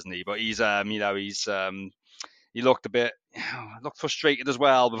around, isn't he? But he looked frustrated as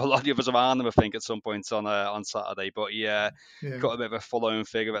well with a lot of the others around him, I think, at some points on Saturday. But got a bit of a full-on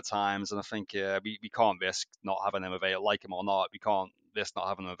figure at times, and I think we can't risk not having him available, like him or not. We can't risk not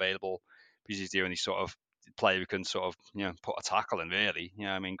having him available, because he's the only sort of player who can sort of put a tackle in, really.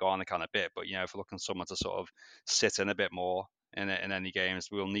 I mean, go on a kind of bit, but if we're looking for someone to sort of sit in a bit more in any games,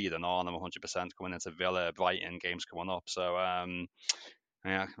 we'll need an Arnhem 100% coming into Villa, Brighton games coming up. So.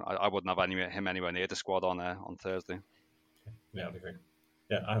 I wouldn't have him anywhere near the squad on Thursday. Yeah, I'd agree.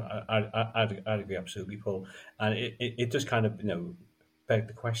 Yeah, I'd agree absolutely, Paul. And it does kind of beg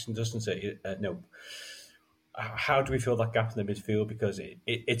the question, doesn't it? How do we fill that gap in the midfield? Because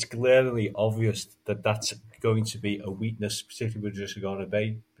it's glaringly obvious that that's going to be a weakness, particularly with Idrissa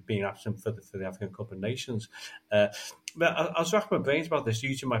Gueye being absent for the African Cup of Nations. But I was racking my brains about this.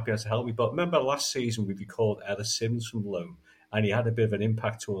 You two might be able to help me. But remember last season we recalled Ellis Sims from loan, and he had a bit of an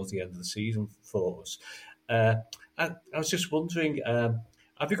impact towards the end of the season for us. I was just wondering,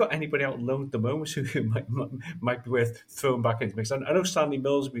 have you got anybody out on loan at the moment who might be worth throwing back into the mix? I know Stanley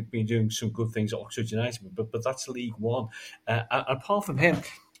Mills has been doing some good things at Oxford United, but that's League One. Apart from him,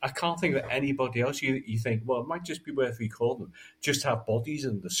 I can't think of anybody else you think, well, it might just be worth recalling them, just to have bodies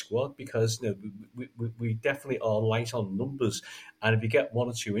in the squad, because we definitely are light on numbers. And if you get one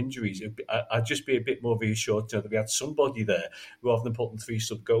or two injuries, I'd just be a bit more reassured that we had somebody there, rather than putting 3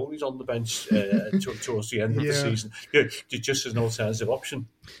 sub-goalies on the bench towards the end of the season, just as an alternative option.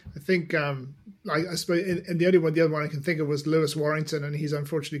 I think, I suppose, and the other one I can think of was Lewis Warrington, and he's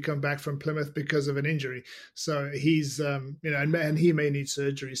unfortunately come back from Plymouth because of an injury. So he's, and he may need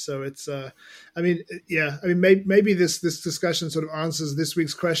surgery. So it's, maybe this discussion sort of answers this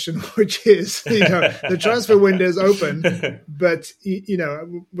week's question, which is, the transfer window is open, but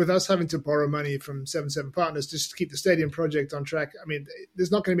with us having to borrow money from 7-7 Partners just to keep the stadium project on track, I mean,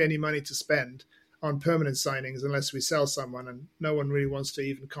 there's not going to be any money to spend on permanent signings unless we sell someone, and no one really wants to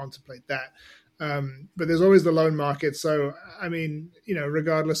even contemplate that. But there's always the loan market. So, I mean,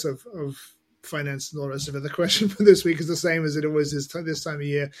 regardless of finance and all the rest of it, the question for this week is the same as it always is this time of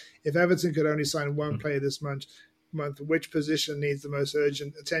year. If Everton could only sign one player this month, which position needs the most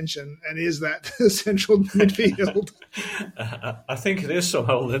urgent attention, and is that central midfield? I think it is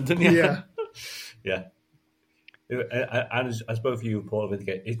somehow, Lyndon. Yeah. Yeah. And as both of you and Paul have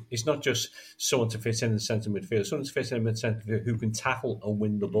indicated, it's not just someone to fit in the centre midfield, someone to fit in the centre midfield who can tackle and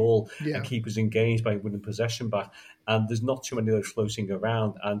win the ball and keep us engaged by winning possession back. And there's not too many of those floating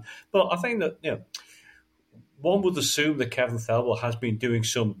around. But I think that, one would assume that Kevin Thelwell has been doing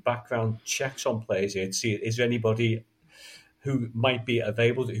some background checks on players here to see, is there anybody who might be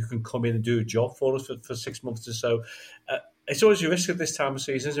available who can come in and do a job for us for 6 months or so. it's always a risk at this time of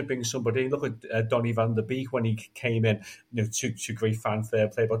season, isn't it, bringing somebody in? Look at Donny van der Beek when he came in, to great fanfare,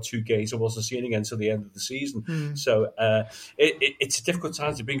 played about 2 games and wasn't seen again until the end of the season. So it's a difficult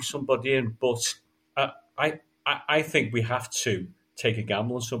time to bring somebody in, but I think we have to take a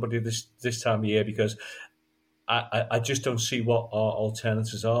gamble on somebody this time of year, because I just don't see what our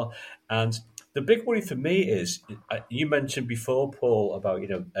alternatives are. And the big worry for me is, you mentioned before, Paul, about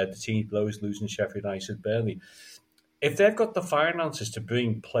the team losing Sheffield United, Burnley. If they've got the finances to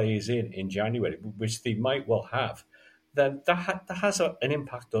bring players in January, which they might well have, then that has an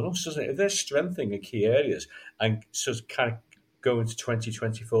impact on us, doesn't it? If they're strengthening in key areas and so kind of go into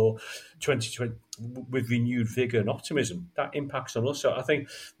 2024, 2020 with renewed vigour and optimism, that impacts on us. So I think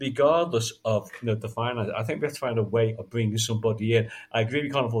regardless of the finance, I think we have to find a way of bringing somebody in. I agree we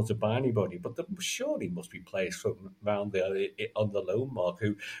can't afford to buy anybody, but there surely must be players from around there on the loan mark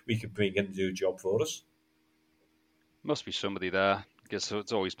who we could bring in and do a job for us. Must be somebody there, because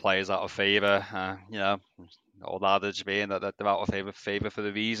it's always players out of favour. Old adage being that they're out of favour for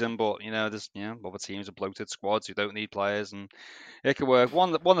the reason, but there's other teams with bloated squads who don't need players, and it could work.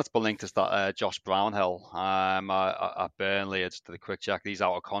 One that's been linked is that Josh Brownhill at Burnley. I just did a quick check. He's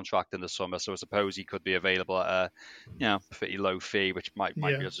out of contract in the summer, so I suppose he could be available at a pretty low fee, which might be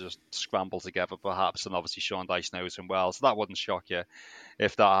able to just scramble together perhaps. And obviously Sean Dyche knows him well, so that wouldn't shock you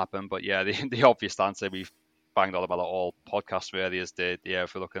if that happened. But yeah, the obvious answer we've banged on about all podcasts really is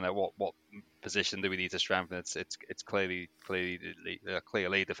if we're looking at what position do we need to strengthen, it's clearly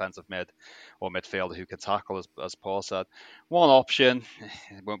defensive mid or midfielder who can tackle, as Paul said. One option,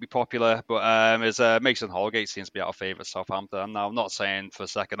 it won't be popular, but is Mason Holgate seems to be out of favour at Southampton. Now, I'm not saying for a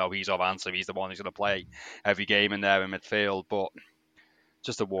second, he's our answer, he's the one who's going to play every game in there in midfield, but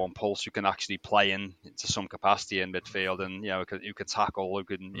just a warm pulse who can actually play in to some capacity in midfield, and who can tackle, who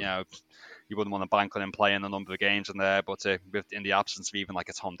can you wouldn't want to bank on him playing a number of games in there, but in the absence of even like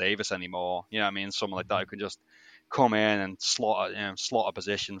a Tom Davis anymore, someone like that who can just come in and slot a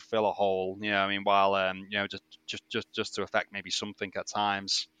position, fill a hole, while just to affect maybe something at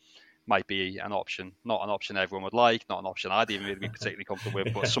times, might be an option. Not an option everyone would like, not an option I'd even be particularly comfortable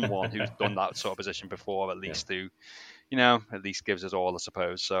with, but someone who's done that sort of position before, at least to at least gives us all, I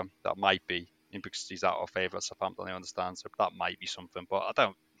suppose. So that might be, because he's out of favour at Southampton, I understand. So that might be something, but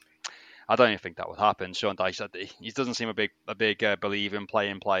I don't even think that would happen. Sean Dyche, he doesn't seem a big believer in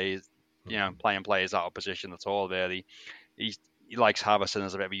playing players out of position at all. Really, he likes Harrison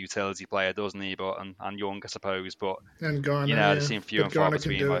as a bit of a utility player, doesn't he? But and Young, I suppose. But and Garner, they seem few and far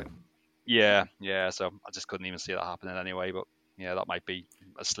between. So I just couldn't even see that happening anyway. But that might be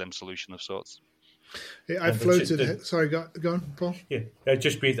a slim solution of sorts. Yeah, I floated. Sorry, go on, Paul. Yeah,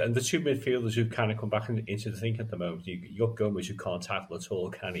 just breathe. And the two midfielders who kind of come back into the think at the moment, you got Gomez, who can't tackle at all,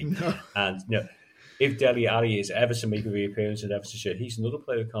 can he? No. And if Dele Alli is ever to make a reappearance in Everton, he's another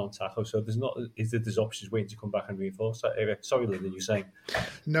player who can't tackle. So there's options waiting to come back and reinforce that area. Sorry, Linda, you're saying?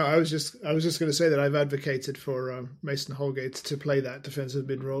 No, I was just going to say that I've advocated for Mason Holgate to play that defensive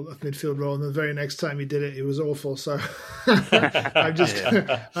midfield role, and the very next time he did it, it was awful. So I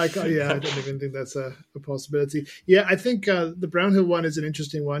don't even think that's a possibility. Yeah, I think the Brownhill one is an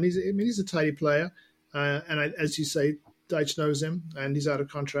interesting one. He's a tidy player, and as you say, Dyche knows him, and he's out of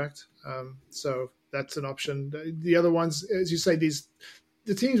contract, so that's an option. The other ones, as you say,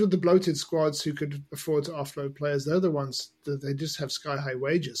 the teams with the bloated squads who could afford to offload players, they're the ones that they just have sky-high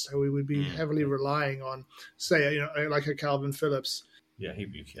wages. So we would be heavily relying on, say, like a Calvin Phillips. Yeah,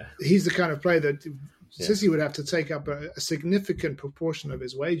 he's the kind of player that City would have to take up a significant proportion of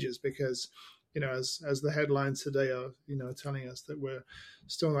his wages, because, as the headlines today are, telling us that we're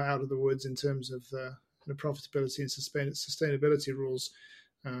still not out of the woods in terms of the profitability and sustainability rules.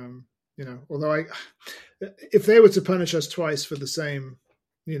 Although if they were to punish us twice for the same,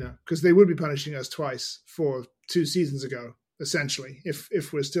 because they would be punishing us twice for 2 seasons ago, essentially,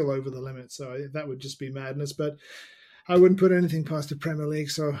 if we're still over the limit. So that would just be madness. But I wouldn't put anything past the Premier League.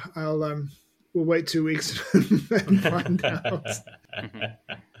 So we'll wait 2 weeks and find out.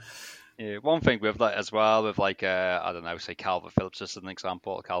 Yeah, one thing with that as well, with I don't know, say Calvin Phillips, just an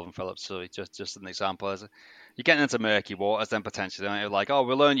example. Just an example. Is you're getting into murky waters, then potentially, you're like,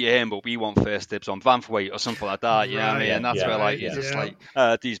 we'll loan you him, but we want first dibs on Vanthwaite or something like that. You know what I mean? And that's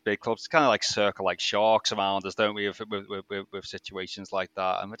where these big clubs kind of like circle like sharks around us, don't we? With situations like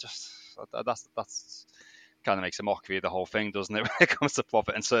that, and we're just that's kind of makes a mockery of the whole thing, doesn't it? When it comes to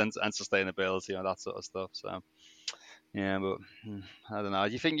profit and sustainability and that sort of stuff. So. Yeah, but I don't know.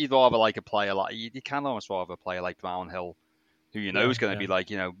 Do you think you'd rather like a player like you can almost rather a player like Brownhill who is going to be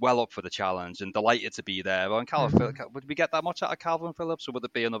like, well up for the challenge and delighted to be there. Well, and would we get that much out of Calvin Phillips, or would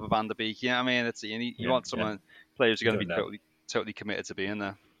it be another Van der Beek? I mean, it's you want someone players who are going to be totally committed to being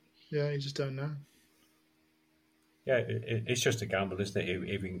there. Yeah, you just don't know. Yeah, it's just a gamble, isn't it?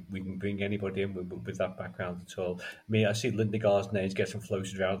 If we can bring anybody in with that background at all. I mean, I see Lindegaard's names getting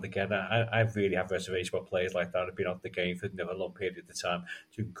floated around again. I really have reservations about players like that who've been out the game for a long period of time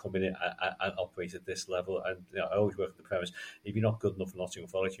to come in and operate at this level. And I always work with the premise: if you're not good enough for Nottingham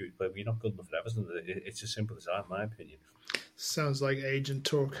Forest, you're not good enough for Everton. It's as simple as that, in my opinion. Sounds like agent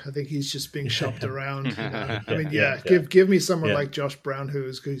talk. I think he's just being shopped around. I mean, give me someone like Josh Brown,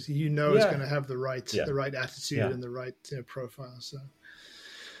 is going to have the right attitude and the right profile. So,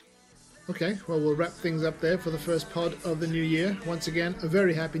 okay, well, we'll wrap things up there for the first pod of the new year. Once again, a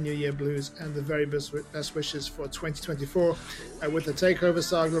very happy New Year, Blues, and the very best wishes for 2024. With the takeover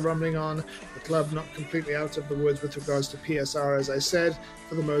saga rumbling on, the club not completely out of the woods with regards to PSR, as I said,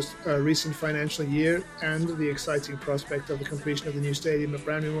 for the most recent financial year, and the exciting prospect of the completion of the new stadium at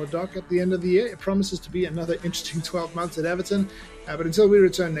Bramley-Moore Dock at the end of the year. It promises to be another interesting 12 months at Everton. But until we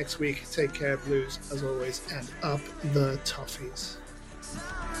return next week, take care, Blues, as always, and up the Toffees.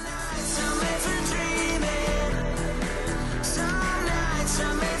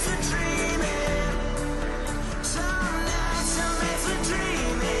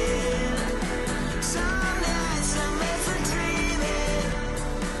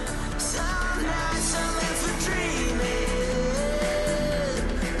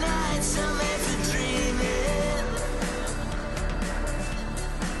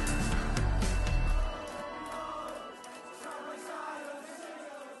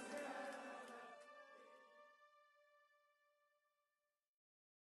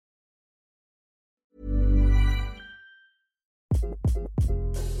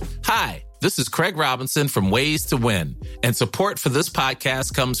 Hi, this is Craig Robinson from Ways to Win, and support for this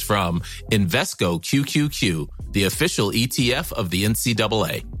podcast comes from Invesco QQQ, the official ETF of the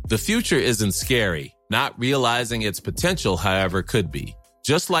NCAA. The future isn't scary. Not realizing its potential, however, could be.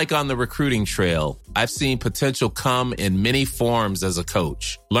 Just like on the recruiting trail, I've seen potential come in many forms as a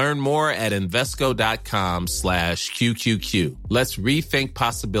coach. Learn more at Invesco.com/QQQ. Let's rethink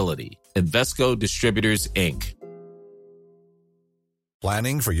possibility. Invesco Distributors, Inc.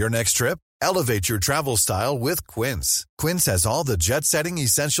 Planning for your next trip? Elevate your travel style with Quince. Quince has all the jet-setting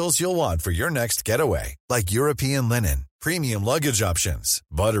essentials you'll want for your next getaway, like European linen, premium luggage options,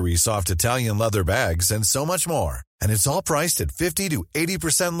 buttery soft Italian leather bags, and so much more. And it's all priced at 50 to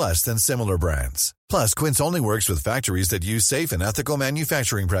 80% less than similar brands. Plus, Quince only works with factories that use safe and ethical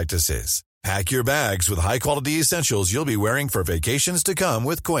manufacturing practices. Pack your bags with high-quality essentials you'll be wearing for vacations to come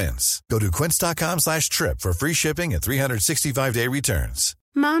with Quince. Go to quince.com/trip for free shipping and 365-day returns.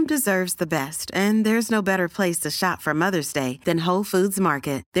 Mom deserves the best, and there's no better place to shop for Mother's Day than Whole Foods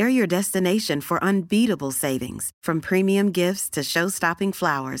Market. They're your destination for unbeatable savings, from premium gifts to show-stopping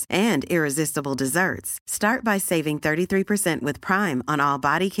flowers and irresistible desserts. Start by saving 33% with Prime on all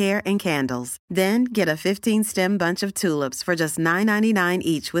body care and candles. Then get a 15-stem bunch of tulips for just $9.99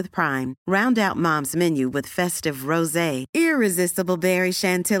 each with Prime. Round out Mom's menu with festive rosé, irresistible berry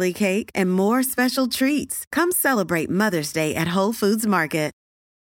chantilly cake, and more special treats. Come celebrate Mother's Day at Whole Foods Market.